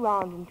around and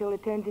around until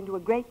it turns into a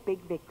great big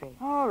victory.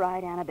 All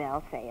right,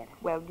 Annabelle, say it.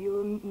 Well, do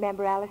you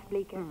remember Alice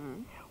Bleeker?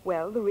 Mm-hmm.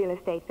 Well, the real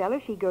estate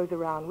fellow she goes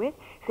around with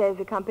says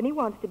the company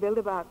wants to build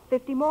about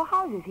 50 more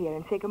houses here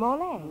in Sycamore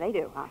Lane. They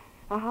do, huh?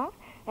 Uh-huh.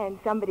 And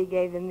somebody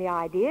gave them the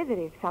idea that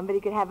if somebody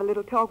could have a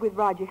little talk with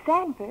Roger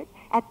Sanford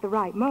at the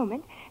right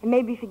moment and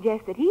maybe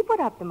suggest that he put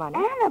up the money.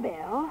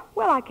 Annabelle?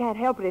 Well, I can't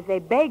help it if they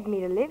begged me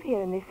to live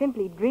here in this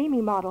simply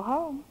dreamy model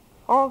home.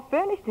 All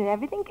furnished and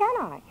everything, can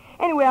I?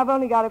 Anyway, I've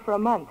only got it for a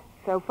month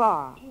so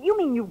far. You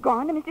mean you've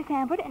gone to Mr.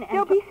 Sanford and...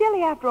 Don't be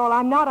silly, after all.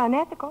 I'm not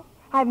unethical.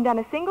 I haven't done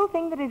a single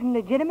thing that isn't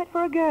legitimate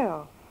for a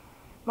girl.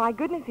 My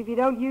goodness, if you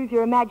don't use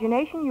your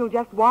imagination, you'll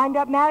just wind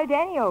up married to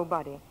any old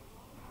buddy.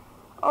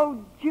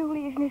 Oh,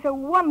 Julie, isn't this a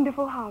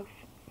wonderful house?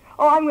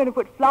 Oh, I'm going to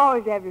put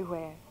flowers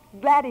everywhere.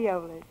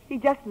 Gladiolas. He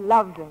just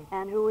loves them.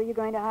 And who are you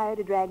going to hire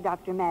to drag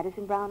Dr.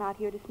 Madison Brown out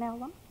here to smell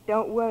them?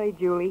 Don't worry,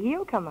 Julie.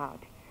 He'll come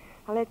out.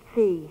 Now, let's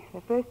see.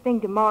 The first thing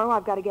tomorrow,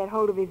 I've got to get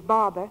hold of his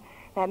barber,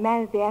 that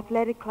man at the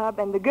athletic club,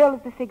 and the girl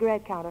at the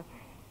cigarette counter.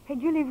 Hey,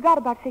 Julie, you've got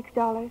about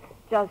 $6.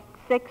 Just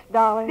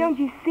 $6? Don't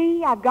you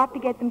see? I've got to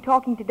get them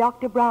talking to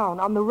Dr. Brown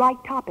on the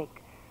right topic.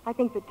 I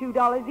think for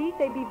 $2 each,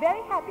 they'd be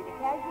very happy to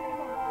casually...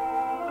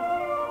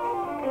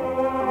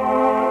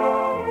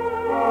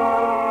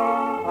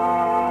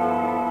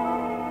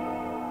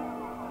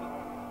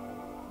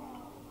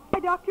 Hey,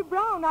 Dr.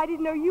 Brown, I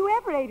didn't know you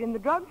ever ate in the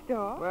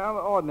drugstore. Well,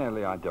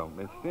 ordinarily I don't,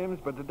 Miss Sims,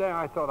 but today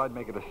I thought I'd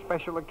make it a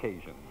special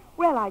occasion.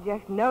 Well, I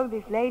just know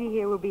this lady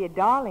here will be a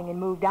darling and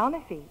move down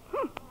a seat.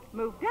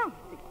 Move down.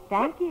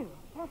 Thank you.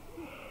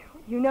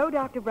 You know,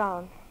 Dr.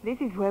 Brown,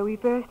 this is where we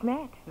first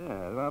met.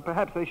 Yeah, well,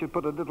 perhaps they should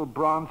put a little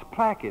bronze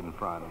plaque in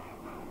front.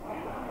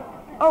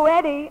 Oh,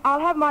 Eddie, I'll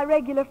have my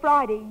regular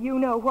Friday, you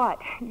know what.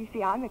 You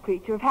see, I'm a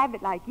creature of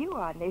habit like you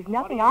are, and there's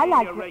nothing I like What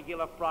do you mean, a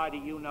regular Friday,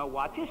 you know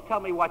what? Just tell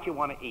me what you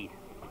want to eat.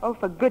 Oh,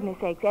 for goodness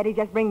sakes, Eddie,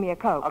 just bring me a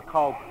Coke. A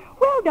Coke.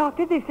 Well,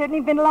 Doctor, there's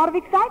certainly been a lot of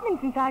excitement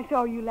since I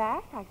saw you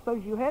last. I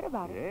suppose you heard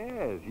about it.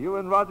 Yes, you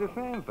and Roger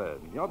Sanford.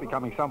 You're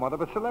becoming somewhat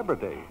of a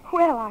celebrity.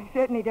 Well, I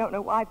certainly don't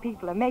know why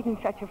people are making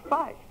such a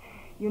fuss.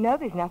 You know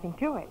there's nothing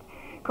to it.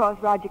 Of course,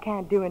 Roger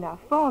can't do enough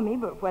for me,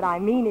 but what I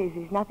mean is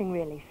there's nothing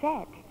really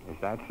set. Is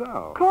that so?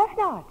 Of course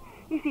not.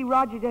 You see,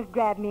 Roger just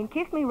grabbed me and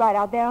kissed me right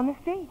out there on the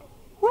street.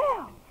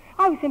 Well,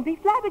 I was simply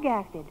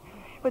flabbergasted.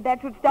 But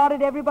that's what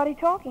started everybody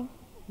talking.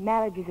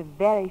 Marriage is a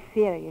very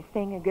serious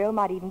thing. A girl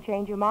might even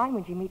change her mind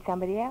when she meets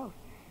somebody else.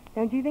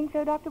 Don't you think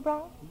so, Dr.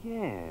 Brown?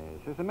 Yes,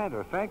 as a matter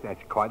of fact,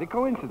 that's quite a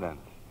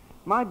coincidence.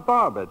 My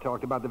barber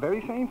talked about the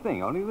very same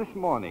thing only this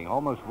morning,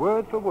 almost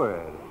word for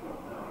word.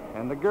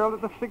 And the girl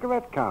at the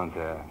cigarette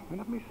counter.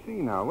 Let me see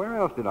now. Where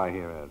else did I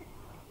hear it?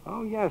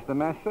 Oh, yes, the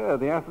masseur,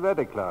 the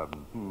athletic club.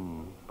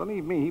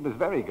 Believe me, he was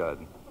very good.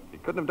 He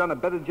couldn't have done a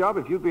better job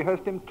if you'd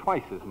rehearsed him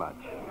twice as much.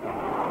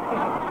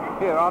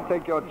 Here, I'll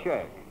take your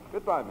check.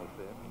 Goodbye, Miss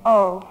Sims.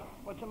 Oh.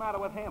 What's the matter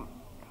with him?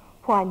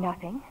 Why,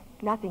 nothing.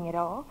 Nothing at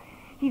all.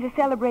 He's a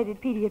celebrated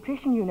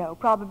pediatrician, you know.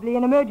 Probably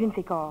an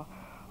emergency call.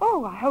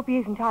 Oh, I hope he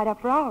isn't tied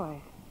up for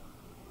hours.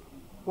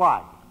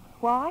 Why?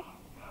 Why?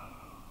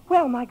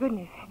 Well, my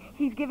goodness.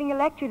 He's giving a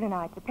lecture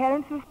tonight. The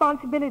parent's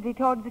responsibility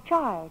towards the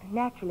child.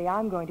 Naturally,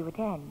 I'm going to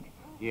attend.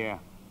 Yeah.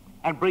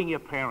 And bring your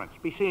parents.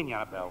 Be seeing you,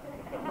 Annabelle.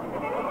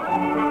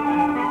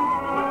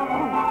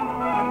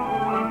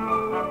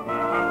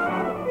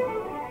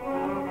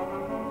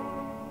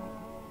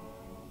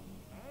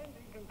 And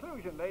in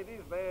conclusion,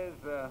 ladies, there's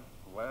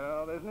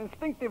an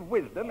instinctive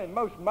wisdom in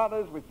most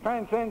mothers which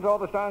transcends all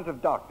the science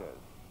of doctors.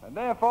 And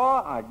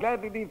therefore, I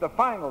gladly leave the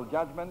final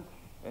judgment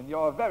in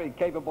your very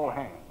capable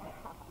hands.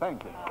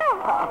 Thank you.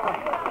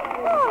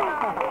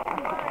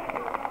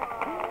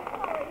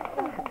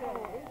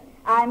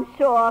 I'm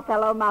sure,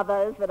 fellow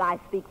mothers, that I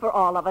speak for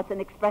all of us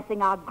in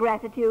expressing our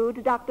gratitude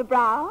to Dr.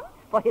 Brown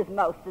for his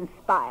most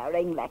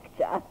inspiring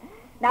lecture.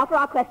 Now for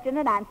our question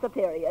and answer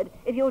period.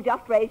 If you'll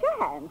just raise your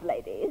hands,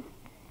 ladies.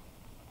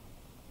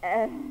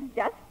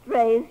 Just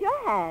raise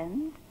your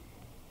hands.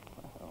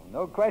 Well,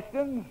 no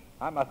questions?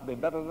 I must have been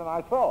better than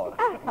I thought.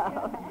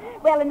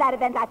 Well, in that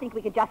event, I think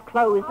we could just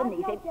close the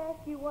meeting. I'd like to ask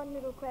you one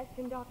little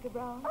question, Dr.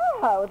 Brown.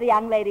 Oh, the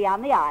young lady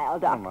on the aisle, Oh,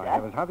 Doctor. my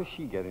heavens, how does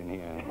she get in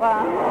here?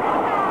 Well,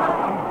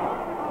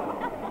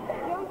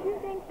 Don't you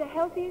think the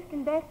healthiest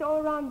and best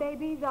all-around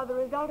babies are the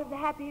result of the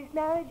happiest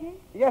marriages?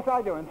 Yes,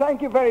 I do, and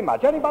thank you very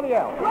much. Anybody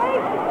else?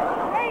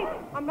 Wait!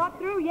 I'm not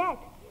through yet.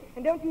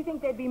 And don't you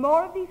think there'd be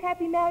more of these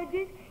happy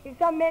marriages if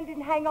some men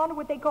didn't hang on to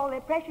what they call their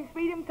precious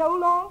freedom so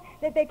long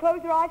that they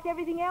close their eyes to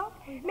everything else?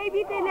 Maybe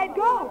if they let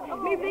go,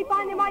 maybe they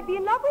find they might be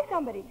in love with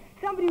somebody.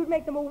 Somebody who'd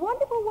make them a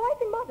wonderful wife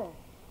and mother.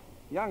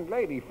 Young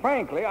lady,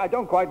 frankly, I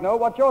don't quite know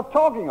what you're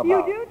talking about.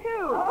 You do,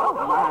 too.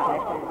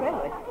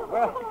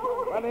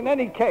 Well, in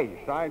any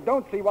case, I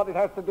don't see what it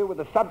has to do with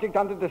the subject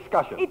under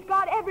discussion. It's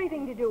got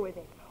everything to do with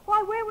it.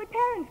 Why, where would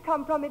parents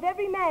come from if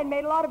every man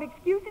made a lot of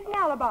excuses and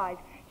alibis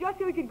just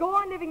so he could go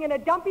on living in a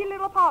dumpy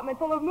little apartment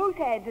full of moose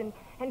heads and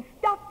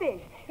stuffed fish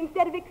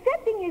instead of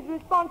accepting his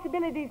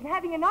responsibilities and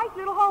having a nice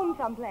little home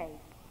someplace?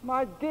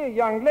 My dear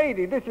young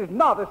lady, this is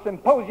not a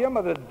symposium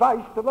of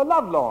advice to the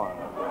lovelorn.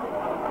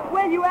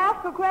 Well, you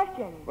asked for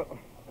questions. Well,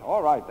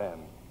 all right, then.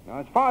 Now,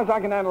 as far as I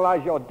can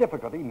analyze your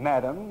difficulty,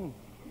 madam,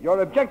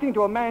 you're objecting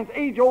to a man's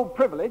age-old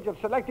privilege of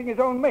selecting his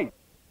own mate.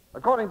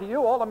 According to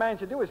you, all a man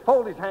should do is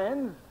fold his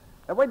hands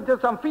and wait until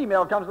some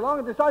female comes along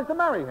and decides to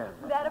marry him.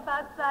 That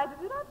about sizes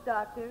it up,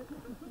 Doctor.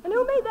 And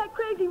who made that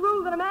crazy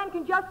rule that a man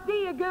can just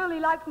see a girl he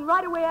likes and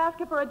right away ask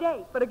her for a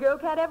date? But a girl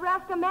can't ever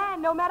ask a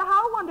man, no matter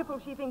how wonderful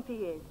she thinks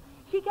he is.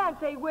 She can't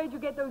say, where'd you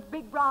get those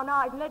big brown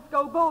eyes and let's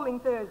go bowling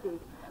Thursdays.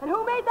 And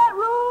who made that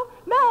rule?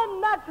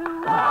 Men, that's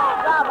who.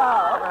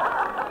 Bravo.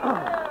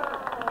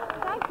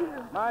 Thank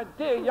you. My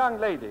dear young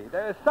lady,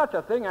 there is such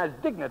a thing as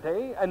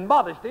dignity and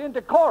modesty and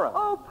decorum.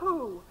 Oh,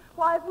 pooh.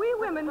 Why, if we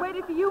women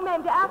waited for you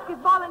men to ask us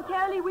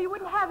voluntarily, we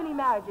wouldn't have any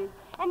marriages.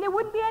 And there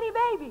wouldn't be any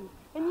babies.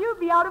 And you'd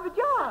be out of a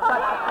job.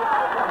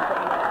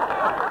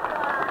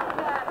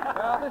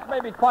 Well, this may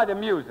be quite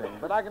amusing,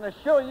 but I can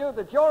assure you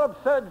that your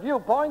absurd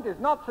viewpoint is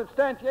not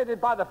substantiated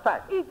by the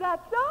facts. Is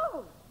that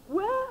so?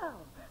 Well,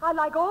 I'd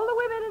like all the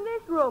women in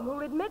this room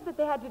who'll admit that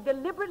they had to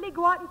deliberately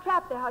go out and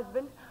trap their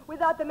husbands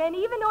without the men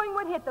even knowing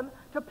what hit them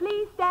to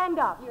please stand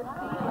up.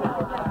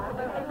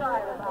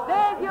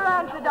 There's your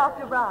answer,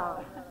 Dr.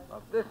 Brown.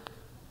 Well,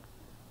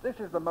 this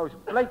is the most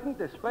blatant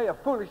display of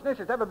foolishness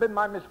it's ever been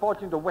my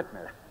misfortune to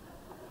witness.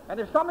 And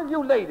if some of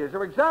you ladies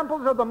are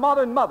examples of the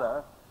modern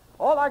mother,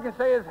 all I can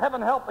say is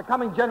heaven help the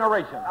coming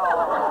generation.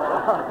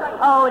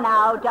 Oh,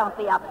 now, don't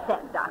be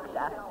upset,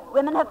 Doctor.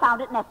 Women have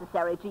found it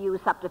necessary to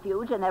use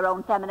subterfuge in their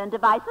own feminine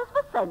devices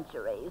for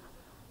centuries.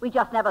 We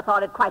just never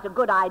thought it quite a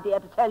good idea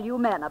to tell you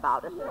men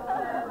about it.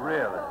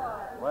 Really?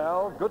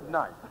 Well, good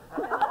night.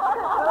 Well,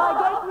 I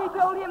guess we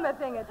told him a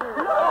thing or two.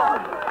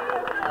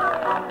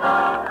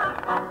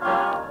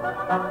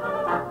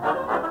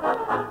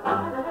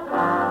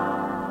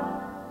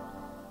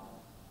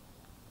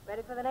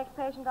 Ready for the next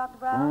patient, Dr.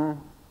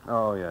 Brown?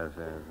 Oh, yes.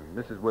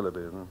 Mrs.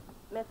 Willoughby, huh?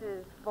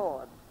 Mrs.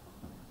 Forbes.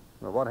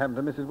 Well, what happened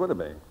to Mrs.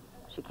 Willoughby?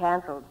 She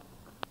canceled.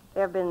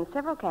 There have been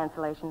several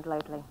cancellations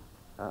lately.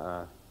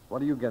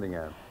 What are you getting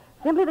at?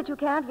 Simply that you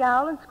can't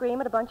yowl and scream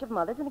at a bunch of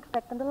mothers and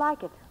expect them to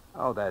like it.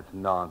 Oh, that's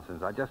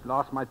nonsense. I just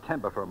lost my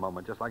temper for a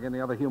moment, just like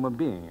any other human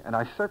being. And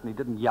I certainly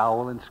didn't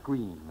yowl and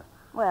scream.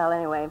 Well,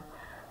 anyway,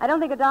 I don't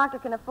think a doctor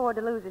can afford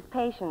to lose his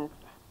patients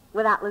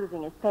without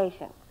losing his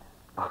patients.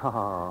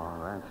 Oh,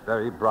 that's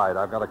very bright.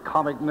 I've got a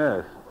comic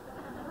nurse.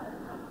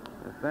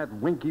 It's that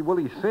winky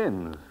woolly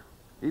Sims.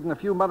 Even a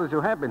few mothers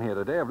who have been here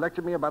today have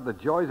lectured me about the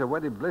joys of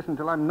wedded bliss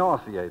until I'm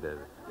nauseated.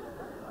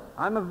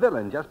 I'm a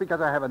villain just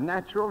because I have a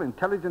natural,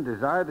 intelligent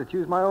desire to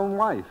choose my own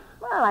wife.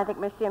 Well, I think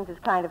Miss Sims is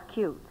kind of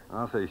cute.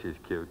 I'll say she's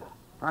cute.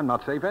 I'm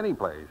not safe any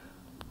place.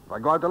 If I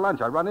go out to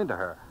lunch, I run into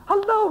her.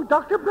 Hello,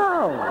 Dr.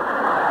 Brown.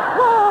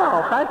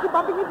 Wow, fancy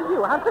bumping into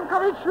you. Have some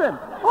curried shrimp.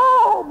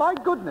 Oh, my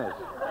goodness.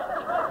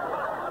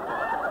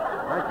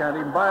 I can't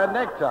even buy a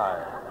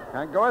necktie.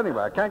 Can't go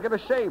anywhere. Can't get a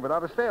shave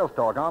without a sales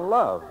talk on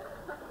love.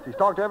 She's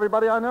talked to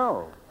everybody I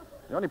know.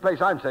 The only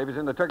place I'm safe is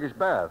in the Turkish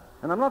bath.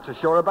 And I'm not so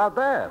sure about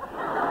that.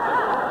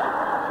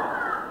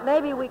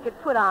 Maybe we could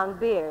put on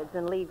beards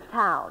and leave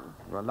town.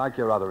 Well, like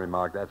your other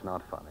remark, that's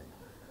not funny.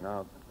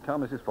 Now, tell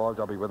Mrs. Forbes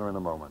I'll be with her in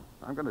a moment.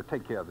 I'm going to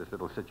take care of this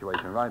little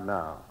situation right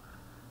now.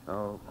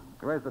 Oh,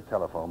 where's the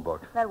telephone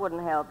book? That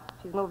wouldn't help.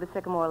 She's moved to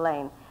Sycamore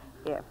Lane.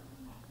 Here.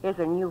 Here's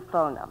her new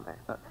phone number.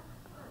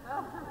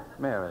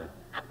 Mary,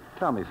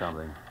 tell me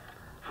something.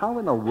 How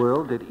in the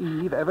world did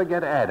Eve ever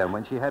get Adam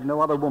when she had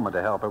no other woman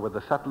to help her with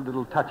the subtle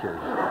little touches?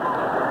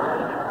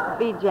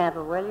 Be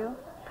gentle, will you?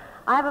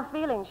 I have a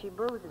feeling she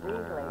bruises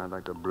easily. I'd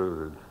like to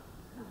bruise it.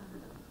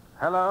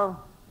 Hello?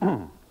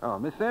 Oh,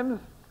 Miss Sims?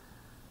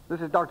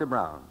 This is Dr.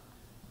 Brown.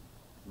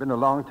 Been a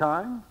long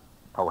time?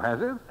 Oh,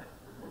 has it?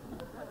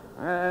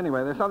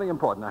 Anyway, there's something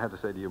important I have to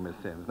say to you, Miss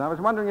Sims. And I was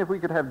wondering if we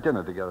could have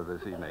dinner together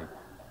this evening.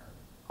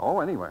 Oh,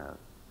 anywhere.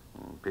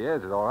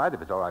 Pierre's is all right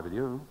if it's all right with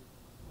you.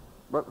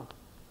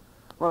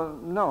 Well,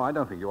 no, I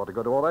don't think you ought to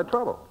go to all that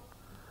trouble.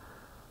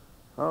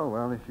 Oh,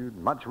 well, if you'd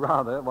much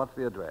rather, what's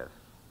the address?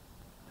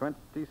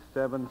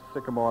 27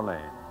 Sycamore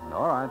Lane.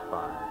 All right,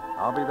 fine.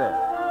 I'll be there.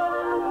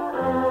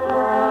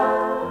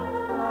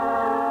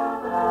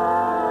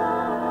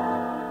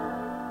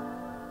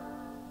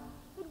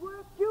 It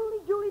worked,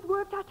 Julie, it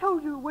worked. I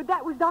told you. Well,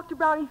 that was Dr.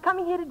 Brown. He's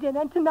coming here to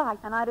dinner tonight.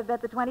 And I'd have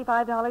bet the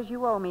 $25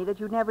 you owe me that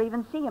you'd never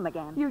even see him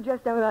again. You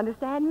just don't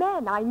understand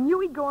men. I knew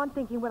he'd go on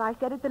thinking what I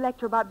said at the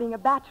lecture about being a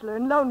bachelor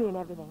and lonely and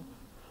everything.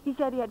 He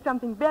said he had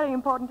something very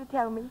important to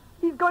tell me.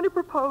 He's going to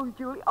propose,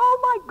 Julie. Oh,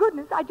 my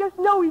goodness, I just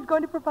know he's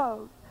going to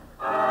propose.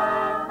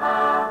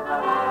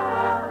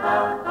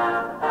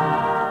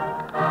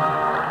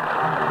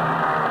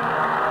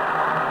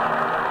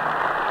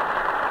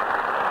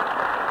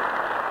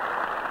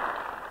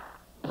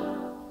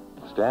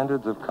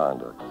 Standards of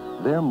conduct,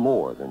 they're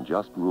more than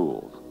just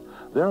rules.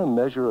 They're a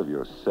measure of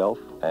yourself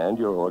and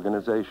your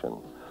organization.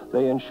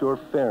 They ensure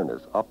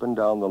fairness up and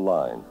down the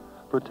line,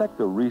 protect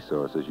the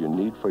resources you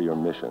need for your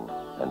mission,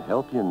 and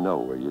help you know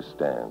where you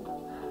stand.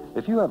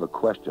 If you have a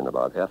question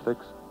about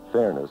ethics,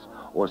 fairness,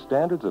 or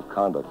standards of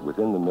conduct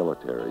within the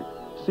military,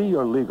 see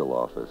your legal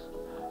office.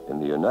 In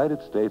the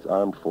United States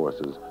Armed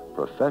Forces,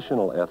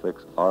 professional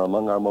ethics are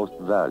among our most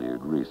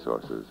valued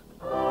resources.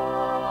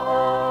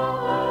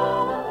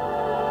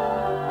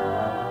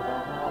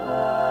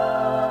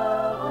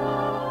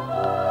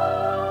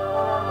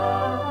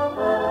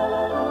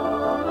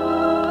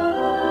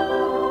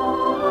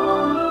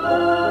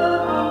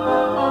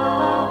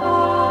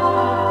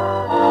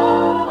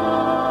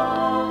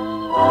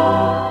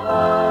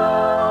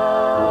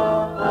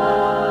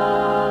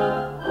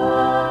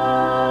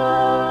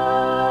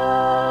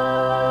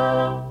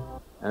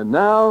 And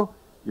now,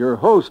 your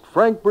host,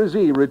 Frank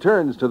Brzee,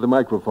 returns to the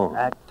microphone.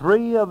 Act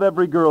 3 of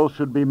Every Girl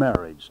Should Be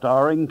Married,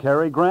 starring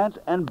Cary Grant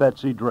and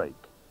Betsy Drake.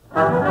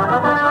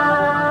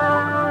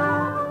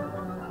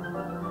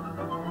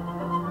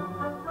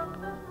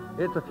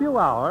 It's a few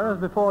hours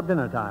before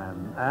dinner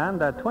time,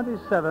 and at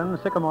 27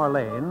 Sycamore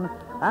Lane,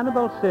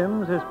 Annabelle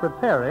Sims is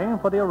preparing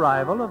for the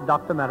arrival of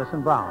Dr.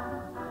 Madison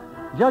Brown.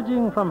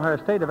 Judging from her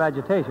state of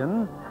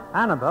agitation,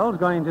 Annabelle's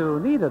going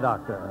to need a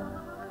doctor.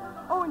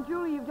 Oh, and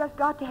Julie, you've just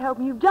got to help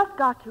me. You've just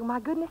got to. My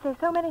goodness, there's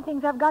so many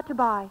things I've got to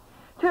buy.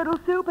 Turtle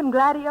soup and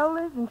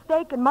gladiolas and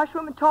steak and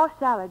mushroom and tossed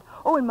salad.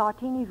 Oh, and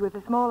martinis with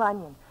a small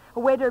onion.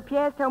 A waiter at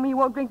Pierre's told me you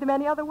won't drink them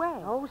any other way.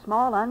 Oh,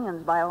 small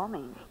onions, by all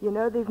means. You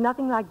know, there's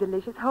nothing like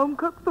delicious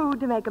home-cooked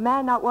food to make a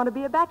man not want to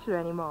be a bachelor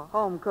anymore.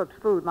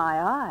 Home-cooked food, my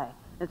eye.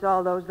 It's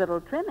all those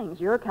little trimmings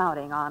you're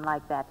counting on,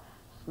 like that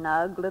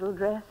snug little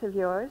dress of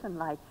yours, and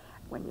like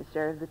when you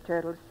serve the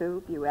turtle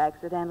soup, you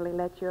accidentally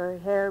let your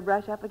hair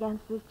brush up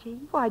against his cheek.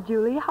 Why,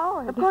 Julie,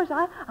 hard. Of course,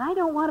 I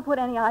don't want to put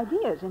any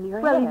ideas into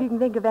your Well, head. if you can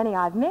think of any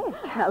I've missed.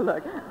 Now,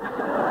 look. Look,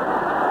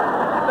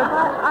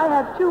 I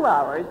have 2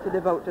 hours to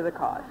devote to the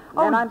cause.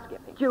 Then I'm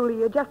skipping. Julie,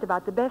 you're just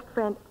about the best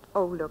friend.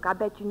 Oh, look, I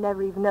bet you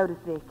never even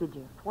noticed this, did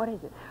you? What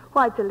is it?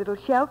 Why, it's a little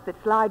shelf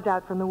that slides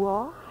out from the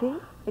wall. See?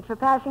 It's for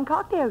passing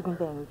cocktails and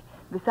things.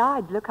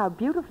 Besides, look how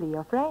beautifully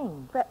you're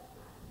framed.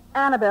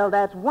 Annabelle,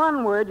 that's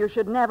one word you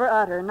should never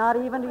utter, not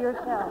even to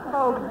yourself.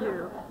 Oh,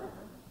 you.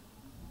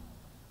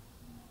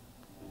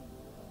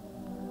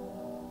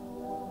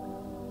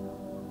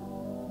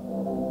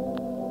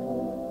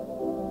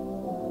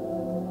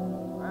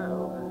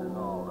 Well, this is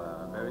all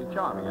very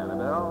charming,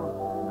 Annabelle.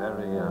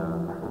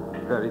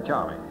 Very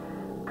charming.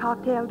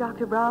 Cocktail,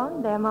 Dr.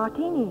 Brown, they're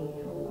martinis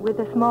with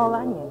a small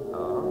onion.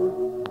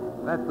 Oh,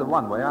 that's the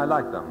one way I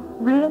like them.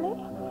 Really?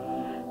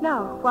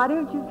 Now, why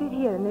don't you sit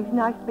here in this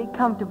nice, big,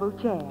 comfortable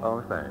chair?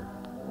 Oh, thanks.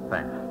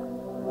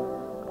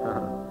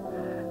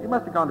 You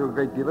must have gone to a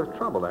great deal of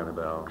trouble,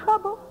 Annabelle.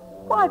 Trouble?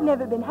 Well, I've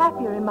never been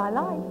happier in my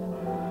life.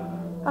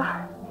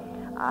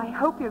 I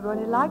hope you're going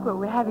to like what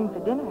we're having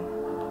for dinner.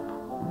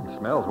 It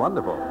smells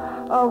wonderful.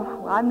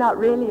 Oh, I'm not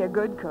really a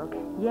good cook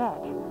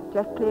yet.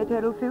 Just clear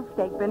turtle soup,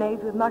 steak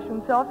béarnaise with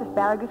mushroom sauce,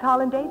 asparagus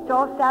hollandaise,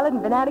 tossed salad,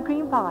 and banana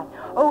cream pie.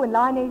 Oh, and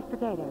lyonnaise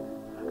potatoes.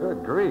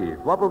 Good grief.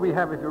 What would we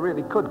have if you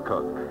really could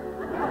cook?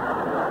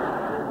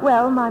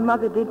 Well, my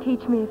mother did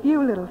teach me a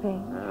few little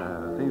things.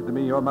 Seems to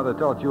me your mother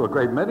taught you a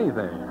great many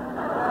things.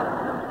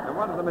 And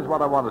one of them is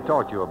what I want to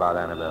talk to you about,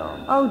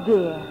 Annabelle. Oh,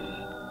 dear.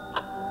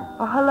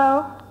 Oh,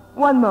 hello?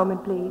 One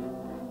moment, please.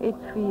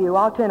 It's for you.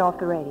 I'll turn off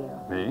the radio.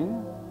 Me?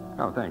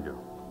 Oh, thank you.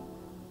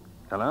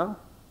 Hello?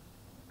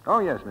 Oh,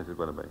 yes, Mrs.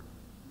 Willoughby.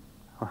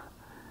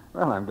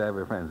 Well, I'm glad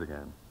we're friends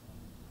again.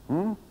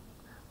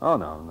 Oh,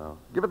 no.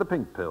 Give her the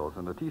pink pills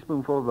and a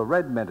teaspoonful of the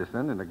red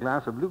medicine in a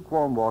glass of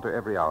lukewarm water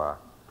every hour.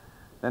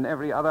 Then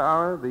every other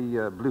hour,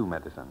 the blue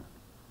medicine.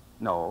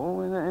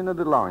 No, in a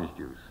little orange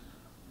juice.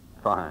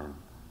 Fine.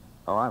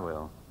 Oh, I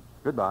will.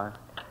 Goodbye.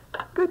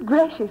 Good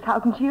gracious, how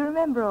can she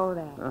remember all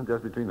that? Well,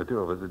 just between the two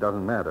of us, it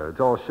doesn't matter.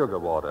 It's all sugar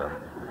water.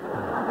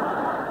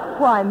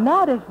 Why,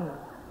 Madison.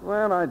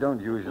 Well, I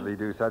don't usually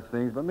do such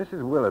things, but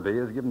Mrs. Willoughby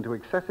is given to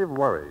excessive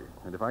worry.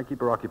 And if I keep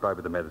her occupied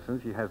with the medicine,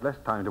 she has less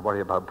time to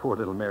worry about poor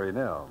little Mary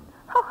Nell.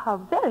 Oh, how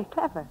very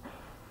clever.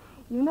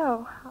 You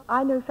know,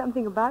 I know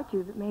something about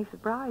you that may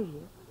surprise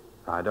you.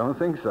 I don't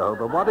think so,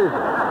 but what is it?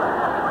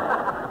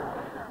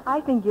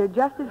 I think you're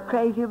just as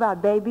crazy about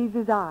babies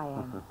as I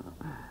am.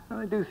 Well,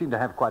 they do seem to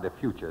have quite a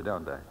future,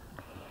 don't they?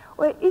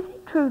 Well, is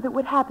it true that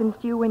what happens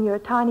to you when you're a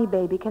tiny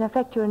baby can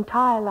affect your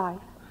entire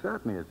life?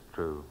 Certainly it's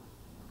true.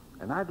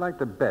 And I'd like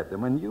to bet that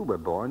when you were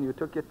born, you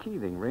took your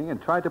teething ring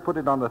and tried to put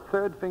it on the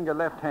third finger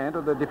left hand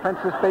of the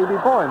defenseless baby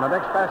boy in the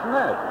next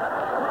bassinet.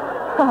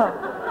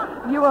 Oh,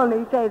 you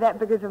only say that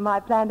because of my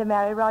plan to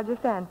marry Roger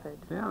Sanford.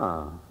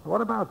 Yeah. What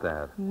about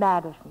that?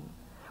 Madison.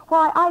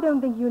 Why, I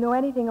don't think you know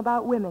anything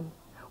about women.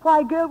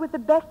 Why, a girl with the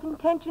best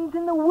intentions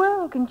in the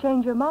world can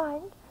change her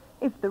mind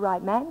if the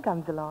right man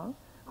comes along,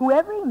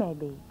 whoever he may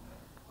be.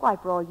 Why,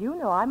 for all you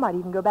know, I might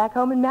even go back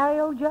home and marry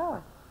old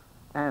Joe.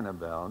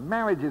 Annabelle,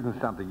 marriage isn't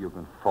something you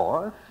can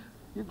force.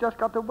 You've just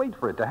got to wait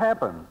for it to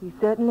happen. You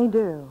certainly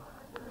do.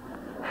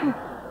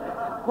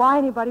 Why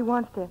anybody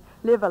wants to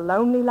live a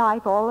lonely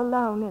life all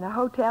alone in a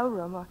hotel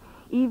room or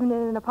even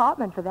in an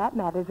apartment for that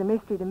matter is a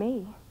mystery to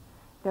me.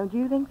 Don't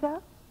you think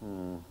so?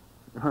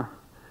 Well,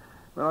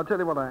 I'll tell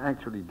you what I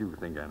actually do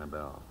think,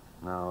 Annabelle.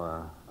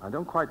 Now, I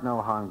don't quite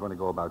know how I'm going to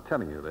go about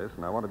telling you this,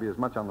 and I want to be as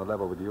much on the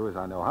level with you as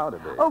I know how to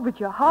be. Oh, but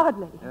you're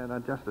hardly. Yeah, now,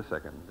 just a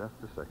second.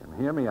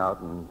 Hear me out,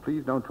 and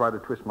please don't try to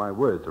twist my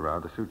words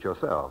around to suit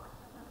yourself.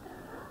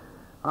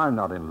 I'm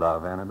not in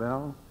love,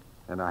 Annabelle,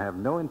 and I have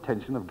no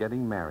intention of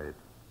getting married.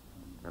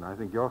 And I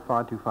think you're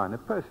far too fine a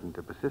person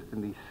to persist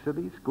in these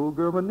silly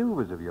schoolgirl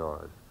maneuvers of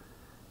yours.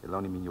 It'll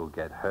only mean you'll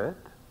get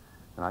hurt,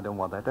 and I don't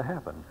want that to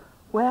happen.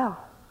 Well,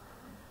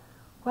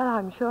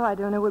 I'm sure I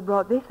don't know what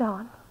brought this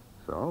on.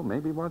 So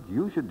maybe what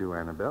you should do,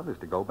 Annabelle, is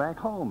to go back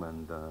home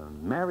and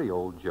marry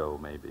old Joe,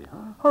 maybe,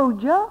 huh? Oh,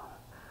 Joe?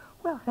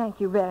 Well, thank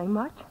you very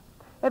much.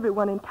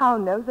 Everyone in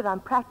town knows that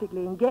I'm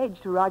practically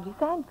engaged to Roger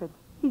Sanford.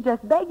 He's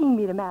just begging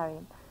me to marry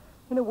him.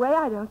 In a way,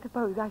 I don't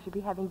suppose I should be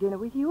having dinner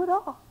with you at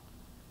all.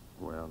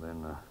 Well,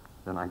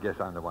 then I guess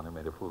I'm the one who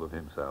made a fool of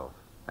himself,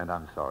 and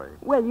I'm sorry.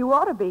 Well, you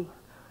ought to be.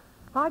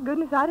 My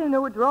goodness, I don't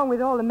know what's wrong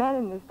with all the men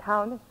in this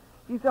town.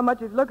 If you so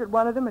much as look at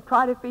one of them or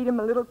try to feed him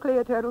a little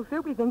clear turtle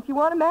soup, he thinks you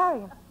want to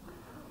marry him.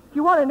 If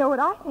you want to know what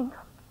I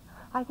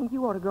think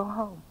you ought to go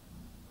home.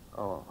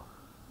 Oh,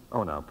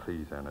 now,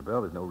 please,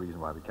 Annabelle, there's no reason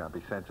why we can't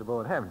be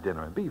sensible and have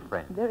dinner and be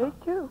friends. There is,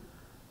 too.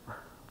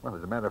 Well,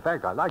 as a matter of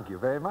fact, I like you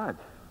very much.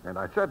 And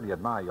I certainly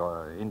admire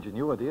your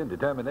ingenuity and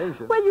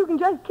determination. Well, you can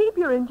just keep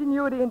your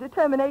ingenuity and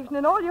determination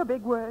and all your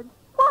big words.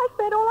 Why, I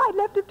spent all I'd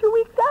left of 2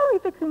 weeks' salary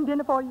fixing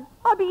dinner for you.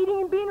 I'll be eating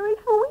in beaneries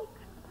for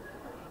weeks.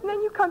 And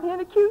then you come here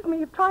and accuse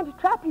me of trying to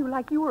trap you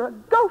like you were a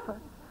gopher.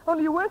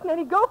 Only you're worse than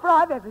any gopher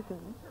I've ever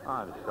seen.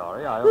 I'm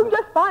sorry, You can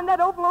just find that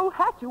awful old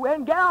hat you wear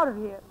and get out of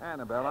here.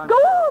 Annabelle, Go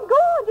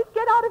on, just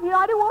get out of here.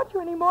 I don't want you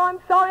anymore. I'm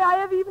sorry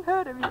I ever even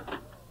heard of you.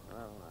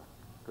 Well,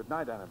 good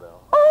night,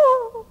 Annabelle.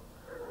 Oh!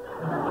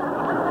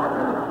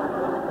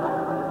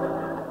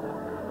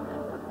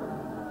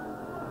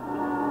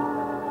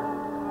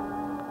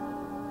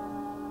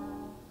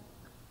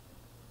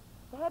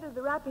 The head of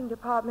the wrapping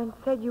department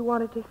said you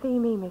wanted to see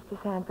me,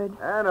 Mr. Sanford.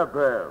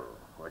 Annabelle.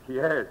 Well,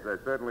 yes, I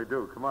certainly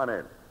do. Come on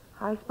in.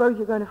 I suppose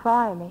you're going to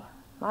fire me.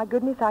 My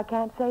goodness, I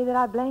can't say that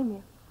I blame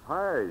you.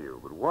 Fire you?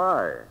 But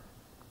why?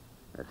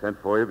 I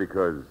sent for you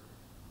because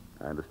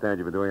I understand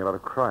you've been doing a lot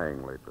of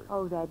crying lately.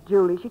 Oh, that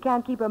Julie. She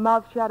can't keep her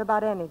mouth shut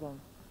about anything.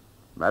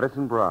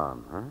 Madison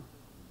Brown, huh?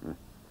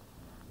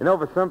 You know,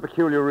 for some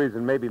peculiar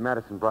reason, maybe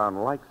Madison Brown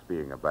likes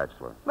being a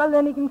bachelor. Well,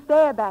 then he can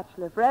stay a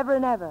bachelor forever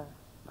and ever.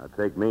 Now,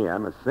 take me.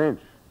 I'm a cinch.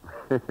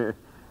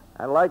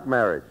 I like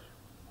marriage.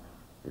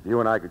 If you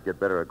and I could get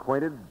better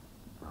acquainted,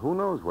 who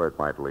knows where it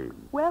might lead?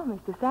 Well,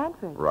 Mr.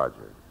 Sanford.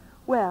 Roger.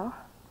 Well,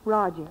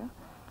 Roger,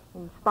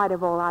 in spite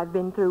of all I've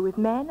been through with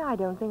men, I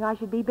don't think I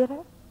should be bitter.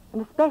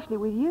 And especially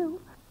with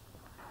you.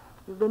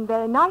 You've been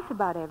very nice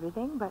about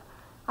everything, but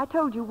I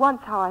told you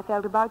once how I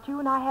felt about you,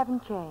 and I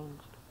haven't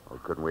changed. Well,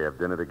 couldn't we have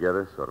dinner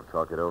together, sort of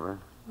talk it over?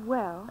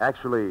 Well...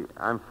 Actually,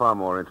 I'm far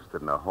more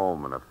interested in a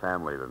home and a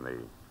family than the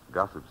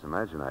gossips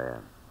imagine I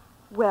am.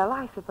 Well,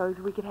 I suppose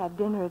we could have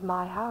dinner at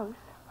my house.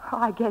 Oh,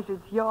 I guess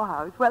it's your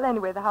house. Well,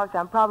 anyway, the house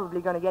I'm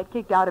probably going to get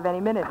kicked out of any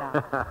minute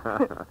now.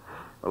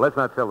 Well, let's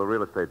not tell the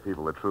real estate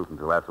people the truth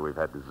until after we've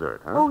had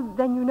dessert, huh? Oh,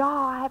 then you know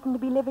how I happen to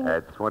be living...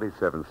 At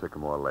 27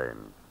 Sycamore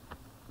Lane.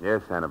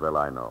 Yes, Annabelle,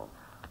 I know.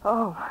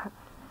 Oh,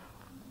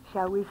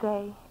 shall we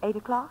say 8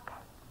 o'clock?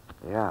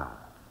 Yeah.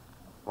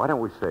 Why don't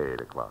we say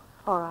 8 o'clock?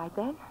 All right,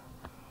 then.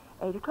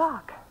 8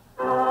 o'clock.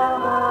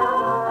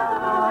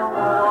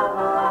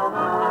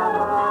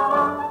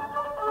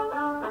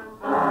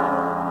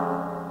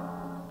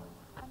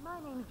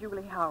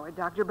 Julie Howard,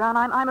 Dr. Brown.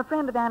 I'm a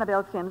friend of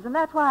Annabelle Sims, and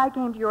that's why I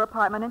came to your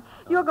apartment, and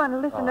you're going to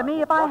listen to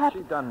me if I have to...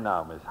 What's she done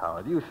now, Miss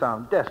Howard? You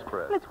sound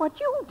desperate. It's what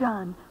you've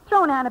done.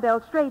 Thrown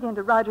Annabelle straight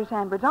into Roger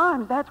Sanford's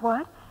arms, that's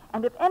what.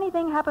 And if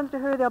anything happens to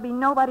her, there'll be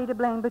nobody to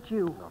blame but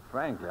you. Well,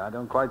 frankly, I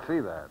don't quite see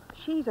that.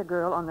 She's a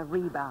girl on the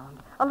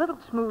rebound. A little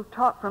smooth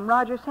talk from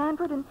Roger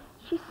Sanford, and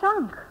she's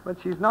sunk. But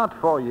she's not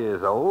 4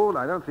 years old.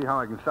 I don't see how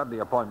I can suddenly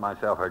appoint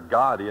myself her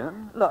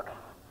guardian. Look,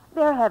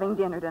 they're having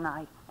dinner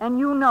tonight, and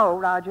you know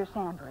Roger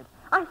Sanford.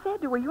 I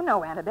said to her, you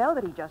know, Annabelle,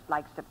 that he just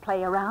likes to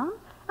play around.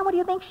 And what do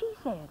you think she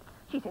said?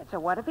 She said, so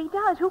what if he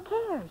does? Who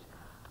cares?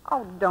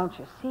 Oh, don't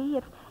you see?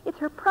 It's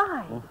her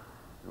pride.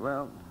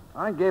 Well,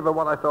 I gave her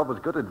what I thought was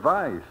good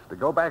advice, to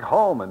go back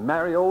home and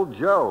marry old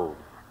Joe.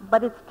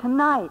 But it's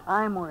tonight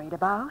I'm worried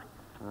about.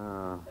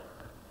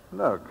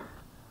 Look,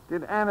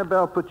 did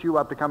Annabelle put you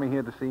up to coming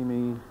here to see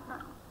me?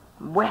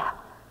 Well,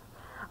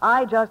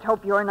 I just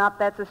hope you're not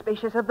that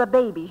suspicious of the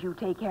babies you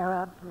take care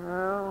of.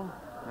 Well,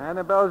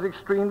 Annabelle's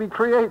extremely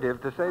creative,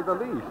 to say the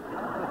least.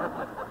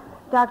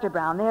 Dr.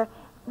 Brown,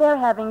 they're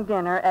having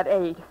dinner at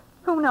 8.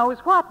 Who knows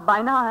what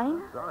by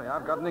 9? Sorry,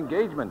 I've got an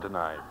engagement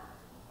tonight.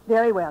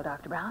 Very well,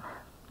 Dr. Brown.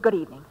 Good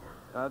evening.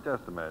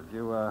 Just a minute.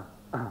 You,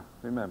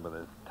 remember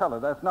this. Tell her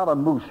that's not a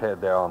moose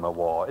head there on the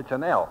wall. It's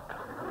an elk.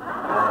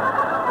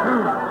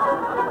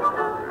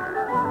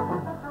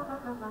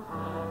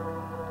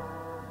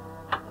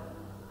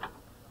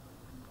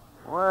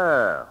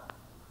 Well,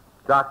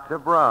 Dr.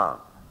 Brown.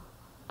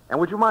 And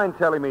would you mind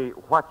telling me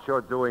what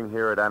you're doing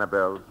here at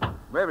Annabelle's?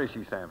 Where is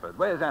she, Sanford?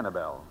 Where's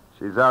Annabelle?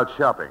 She's out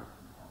shopping.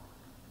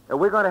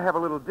 We're going to have a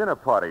little dinner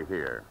party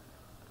here.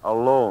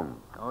 Alone.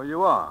 Oh,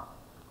 you are?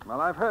 Well,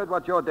 I've heard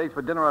what your dates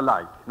for dinner are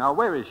like. Now,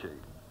 where is she?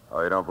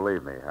 Oh, you don't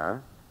believe me, huh?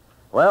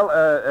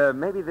 Well,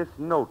 maybe this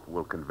note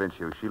will convince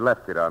you. She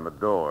left it on the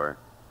door.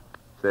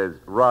 Says,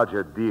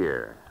 Roger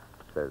Dear.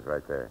 Says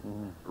right there.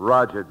 Mm-hmm.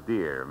 Roger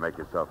Dear, make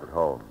yourself at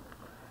home.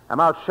 I'm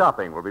out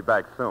shopping. We'll be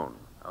back soon.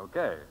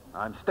 Okay,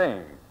 I'm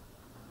staying.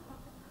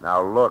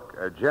 Now, look,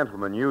 a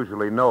gentleman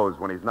usually knows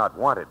when he's not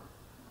wanted.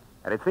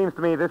 And it seems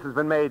to me this has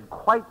been made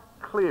quite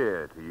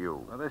clear to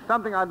you. Well, there's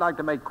something I'd like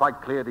to make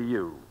quite clear to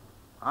you.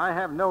 I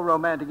have no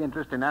romantic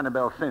interest in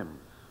Annabelle Sims.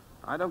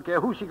 I don't care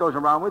who she goes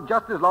around with,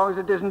 just as long as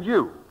it isn't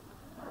you.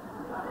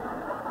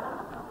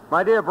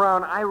 My dear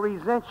Brown, I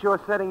resent your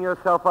setting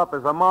yourself up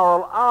as a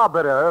moral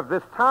arbiter of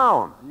this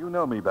town. You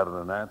know me better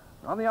than that.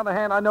 On the other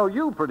hand, I know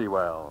you pretty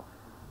well.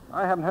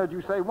 I haven't heard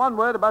you say one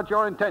word about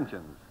your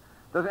intentions.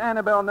 Does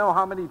Annabelle know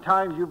how many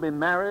times you've been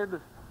married?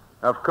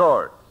 Of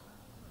course.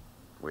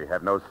 We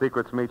have no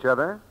secrets from each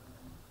other,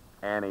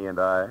 Annie and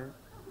I.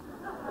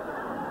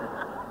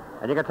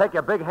 And you can take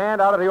your big hand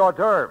out of the hors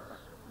d'oeuvres.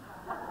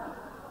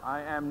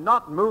 I am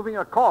not moving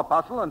a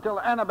corpuscle until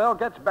Annabelle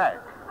gets back.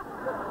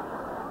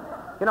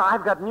 You know,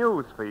 I've got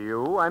news for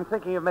you. I'm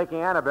thinking of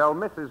making Annabelle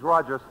Mrs.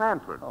 Roger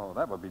Sanford. Oh,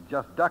 that would be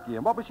just ducky.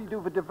 And what would she do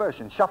for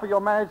diversion? Shuffle your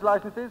marriage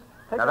licenses?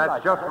 Now,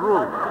 that's just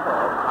rude.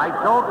 I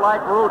don't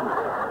like rudeness.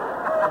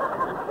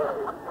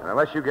 And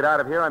unless you get out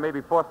of here, I may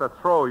be forced to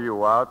throw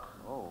you out.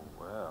 Oh,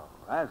 well,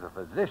 as a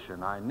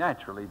physician, I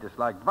naturally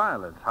dislike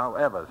violence.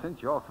 However,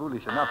 since you're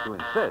foolish enough to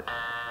insist...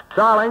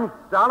 Darling,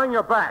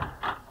 you're back.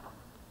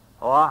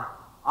 Oh,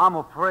 I'm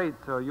afraid,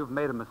 sir, you've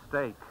made a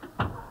mistake.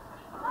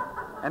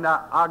 And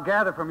I'll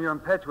gather from your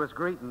impetuous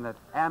greeting that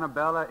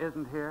Annabella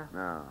isn't here.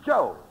 No.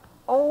 Joe.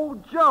 Oh,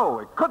 Joe.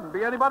 It couldn't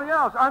be anybody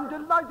else. I'm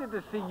delighted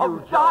to see you, Oh,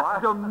 Joe.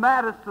 Dr.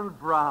 Madison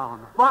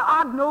Brown. Why,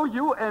 I'd know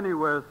you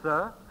anywhere,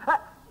 sir.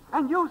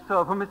 And you,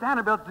 sir, from Miss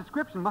Annabelle's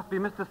description, must be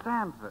Mr.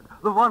 Sanford,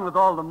 the one with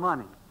all the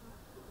money.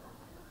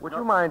 Would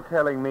you mind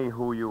telling me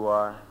who you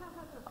are?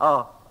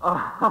 Oh,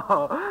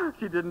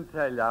 she didn't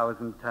tell you I was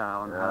in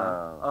town, huh?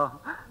 No.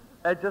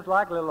 Oh, just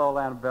like little old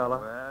Annabella.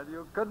 Well,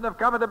 you couldn't have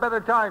come at a better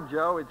time,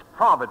 Joe. It's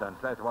Providence,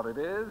 that's what it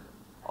is.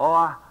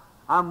 Oh,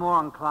 I'm more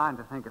inclined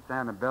to think it's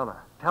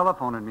Annabella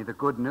telephoning me the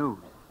good news.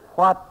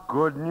 What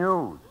good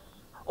news?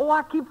 Oh,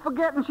 I keep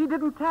forgetting she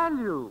didn't tell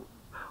you.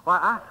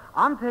 Why,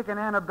 I'm taking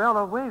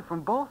Annabella away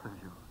from both of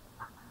you.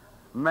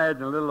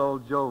 Imagine little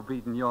old Joe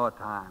beating your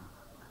time.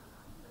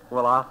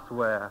 Well, I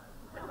swear.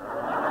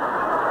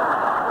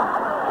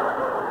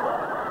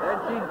 And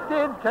she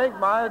did take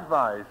my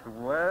advice.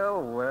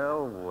 Well,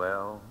 well,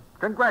 well.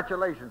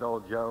 Congratulations,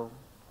 old Joe.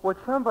 Would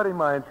somebody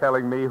mind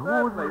telling me who...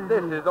 Certainly,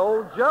 this is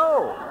old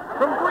Joe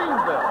from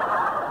Greenville.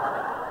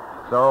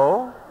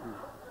 So?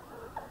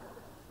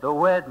 The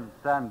wedding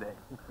Sunday.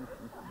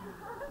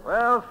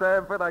 Well,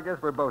 Sanford, I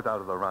guess we're both out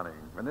of the running.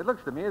 And it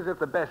looks to me as if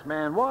the best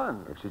man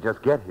won. If she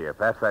just get here,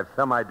 perhaps I have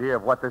some idea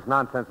of what this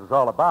nonsense is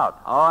all about.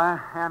 Oh,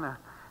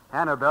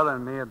 Annabella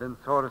and me have been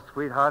sort of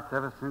sweethearts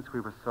ever since we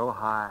were so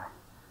high.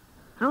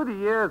 Through the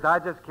years, I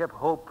just kept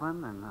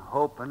hoping, and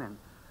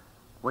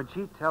when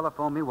she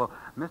telephoned me, well,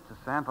 Mr.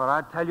 Sanford,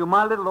 I tell you,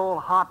 my little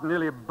old heart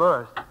nearly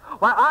burst.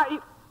 Why,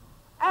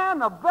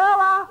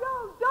 Annabella!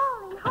 Joe,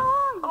 darling, how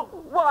are you? Oh,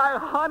 why,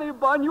 honey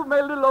bun, you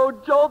made little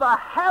old Joe the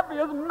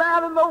happiest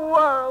man in the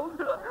world.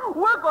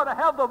 We're going to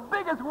have the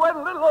biggest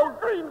wedding little old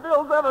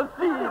Greenville's ever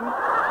seen.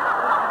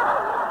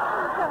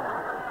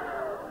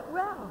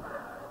 Well,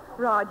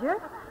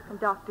 Roger and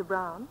Dr.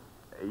 Brown.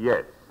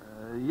 Yes.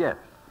 Yes.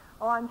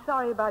 Oh, I'm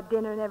sorry about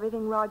dinner and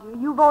everything, Roger.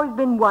 You've always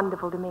been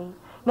wonderful to me.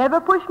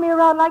 Never pushed me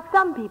around like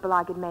some people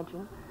I could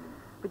mention.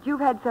 But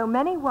you've had so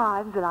many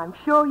wives that I'm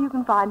sure you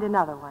can find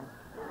another one.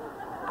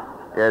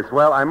 Yes,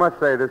 well, I must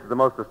say this is the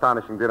most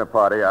astonishing dinner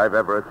party I've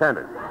ever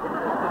attended.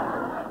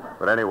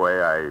 But anyway,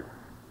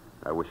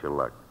 I wish you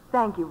luck.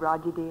 Thank you,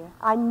 Roger, dear.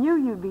 I knew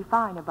you'd be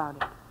fine about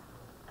it.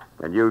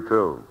 And you,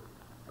 too,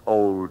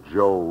 old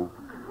Joe.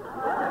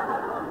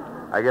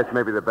 I guess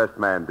maybe the best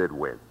man did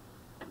win.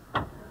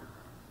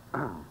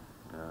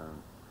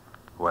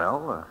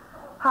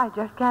 I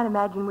just can't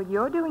imagine what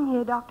you're doing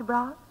here, Dr.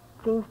 Brown.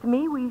 Seems to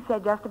me we've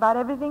said just about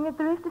everything that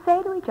there is to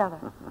say to each other.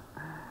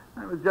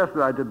 It was just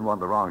that I didn't want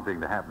the wrong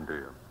thing to happen to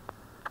you.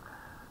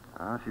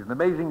 She's an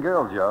amazing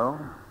girl, Joe.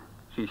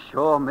 She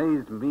sure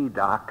amazed me,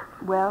 Doc.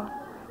 Well,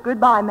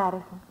 goodbye,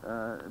 Madison.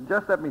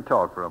 Just let me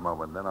talk for a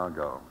moment, then I'll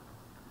go.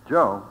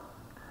 Joe,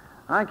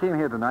 I came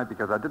here tonight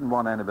because I didn't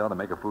want Annabelle to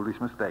make a foolish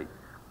mistake.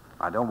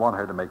 I don't want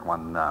her to make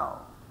one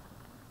now.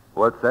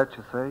 What's that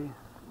you say?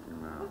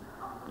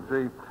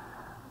 See,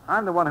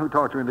 I'm the one who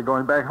talked her into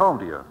going back home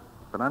to you.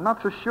 But I'm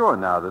not so sure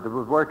now that it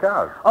would work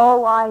out.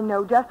 Oh, I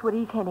know just what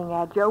he's hinting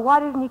at, Joe. Why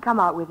doesn't he come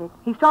out with it?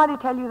 He's trying to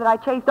tell you that I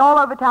chased all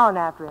over town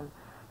after him.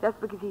 Just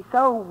because he's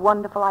so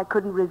wonderful, I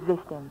couldn't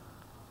resist him.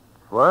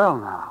 Well,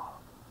 now,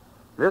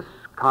 this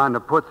kind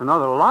of puts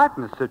another light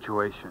in the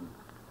situation.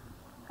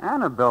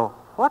 Annabelle,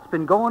 what's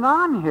been going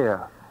on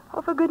here?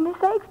 Oh, for goodness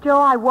sakes, Joe,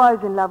 I was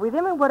in love with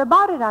him, and what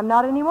about it? I'm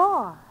not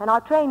anymore. And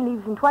our train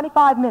leaves in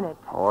 25 minutes.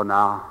 Oh,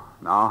 now,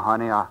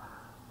 honey,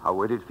 I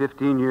waited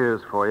 15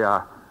 years for you.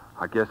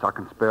 I guess I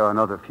can spare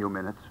another few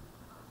minutes.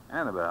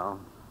 Annabelle,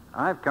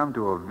 I've come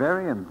to a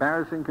very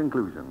embarrassing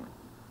conclusion.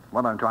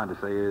 What I'm trying to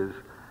say is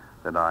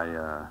that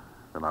I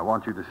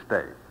want you to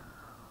stay.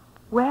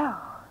 Well,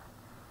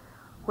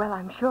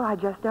 I'm sure I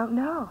just don't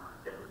know.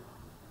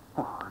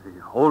 Oh,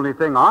 the only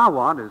thing I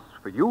want is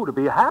for you to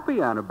be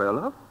happy,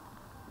 Annabella.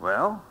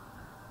 Well?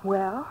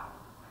 Well,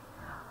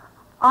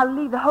 I'll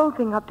leave the whole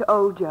thing up to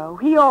old Joe.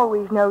 He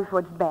always knows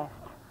what's best.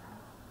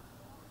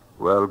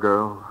 Well,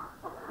 girl,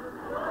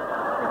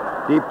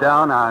 deep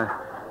down,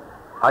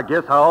 I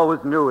guess I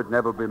always knew it'd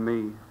never be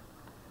me.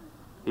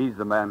 He's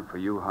the man for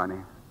you,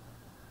 honey.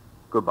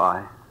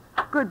 Goodbye.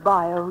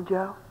 Goodbye, old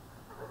Joe.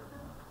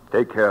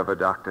 Take care of her,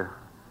 Doctor.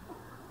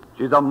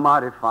 She's a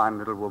mighty fine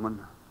little woman.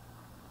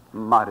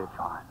 Mighty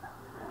fine.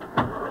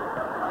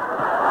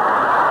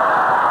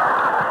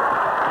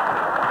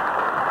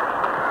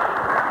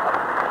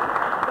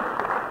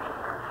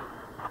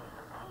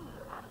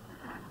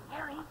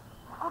 Harry,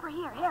 over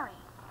here, Harry.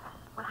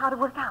 Well, how'd it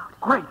work out?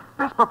 Great.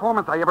 Best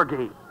performance I ever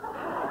gave.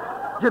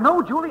 You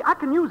know, Julie, I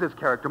can use this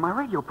character in my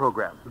radio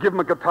program. Give him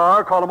a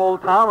guitar, call him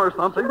Old Tom or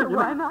something. Sure,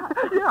 why not?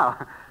 Yeah.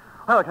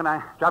 Well, can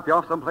I drop you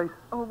off someplace?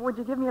 Oh, would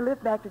you give me a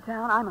lift back to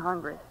town? I'm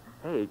hungry.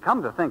 Hey,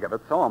 come to think of it,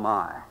 so am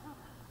I.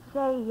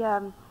 Say,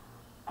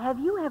 have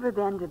you ever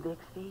been to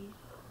Bixby's?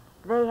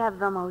 They have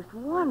the most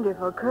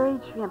wonderful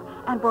curried shrimp,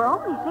 and for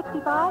only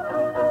 65.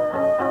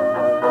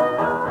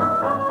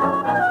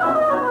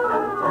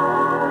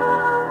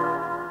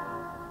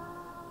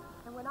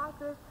 And when I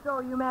first saw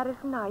you,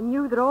 Madison, I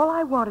knew that all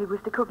I wanted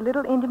was to cook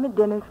little intimate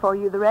dinners for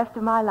you the rest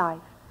of my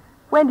life.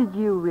 When did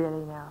you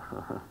really know?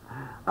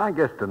 I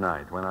guess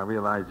tonight, when I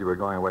realized you were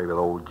going away with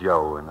old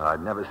Joe and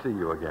I'd never see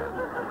you again.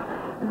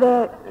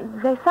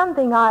 There's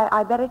something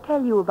I better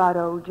tell you about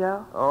old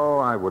Joe. Oh,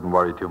 I wouldn't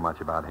worry too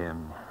much about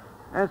him.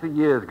 As the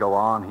years go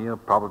on, he'll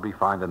probably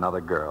find another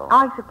girl.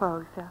 I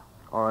suppose so.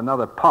 Or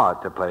another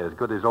part to play as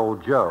good as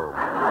old Joe.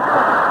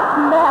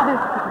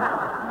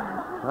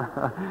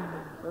 Madison.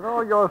 With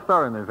all your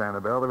thoroughness,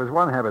 Annabelle, there was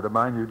one habit of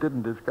mine you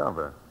didn't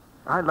discover.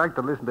 I like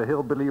to listen to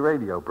hillbilly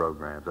radio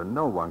programs, and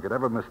no one could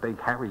ever mistake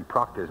Harry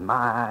Proctor's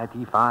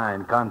mighty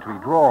fine country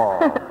drawl.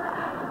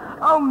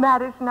 Oh,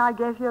 Madison, I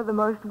guess you're the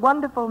most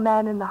wonderful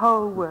man in the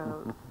whole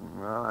world.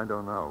 Well, I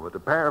don't know, but to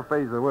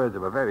paraphrase the words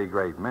of a very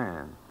great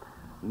man,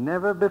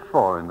 never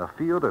before in the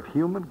field of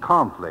human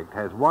conflict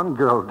has one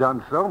girl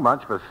done so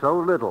much for so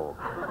little.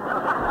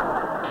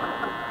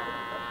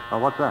 Oh,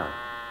 what's that?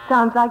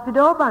 Sounds like the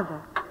door buzzer.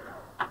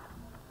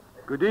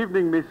 Good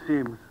evening, Miss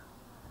Sims.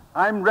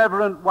 I'm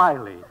Reverend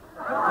Wiley.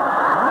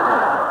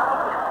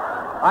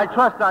 I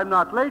trust I'm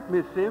not late,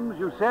 Miss Sims.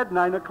 You said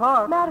 9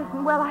 o'clock.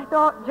 Madison, well, I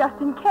thought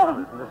just in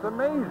case. It's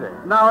amazing.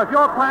 Now, if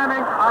you're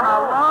planning on a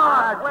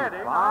large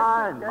wedding...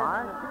 Fine.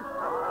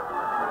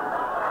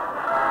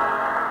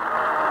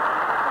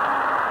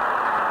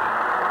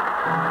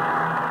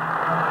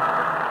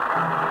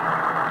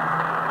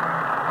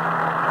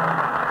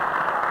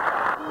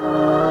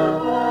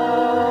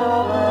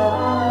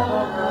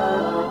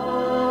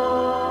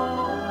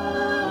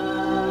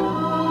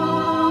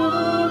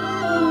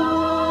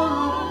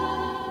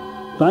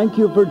 Thank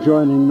you for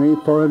joining me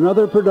for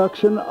another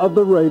production of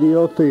the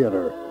Radio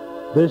Theater.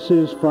 This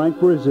is Frank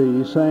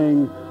Brzee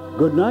saying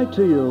good night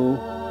to you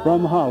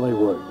from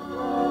Hollywood.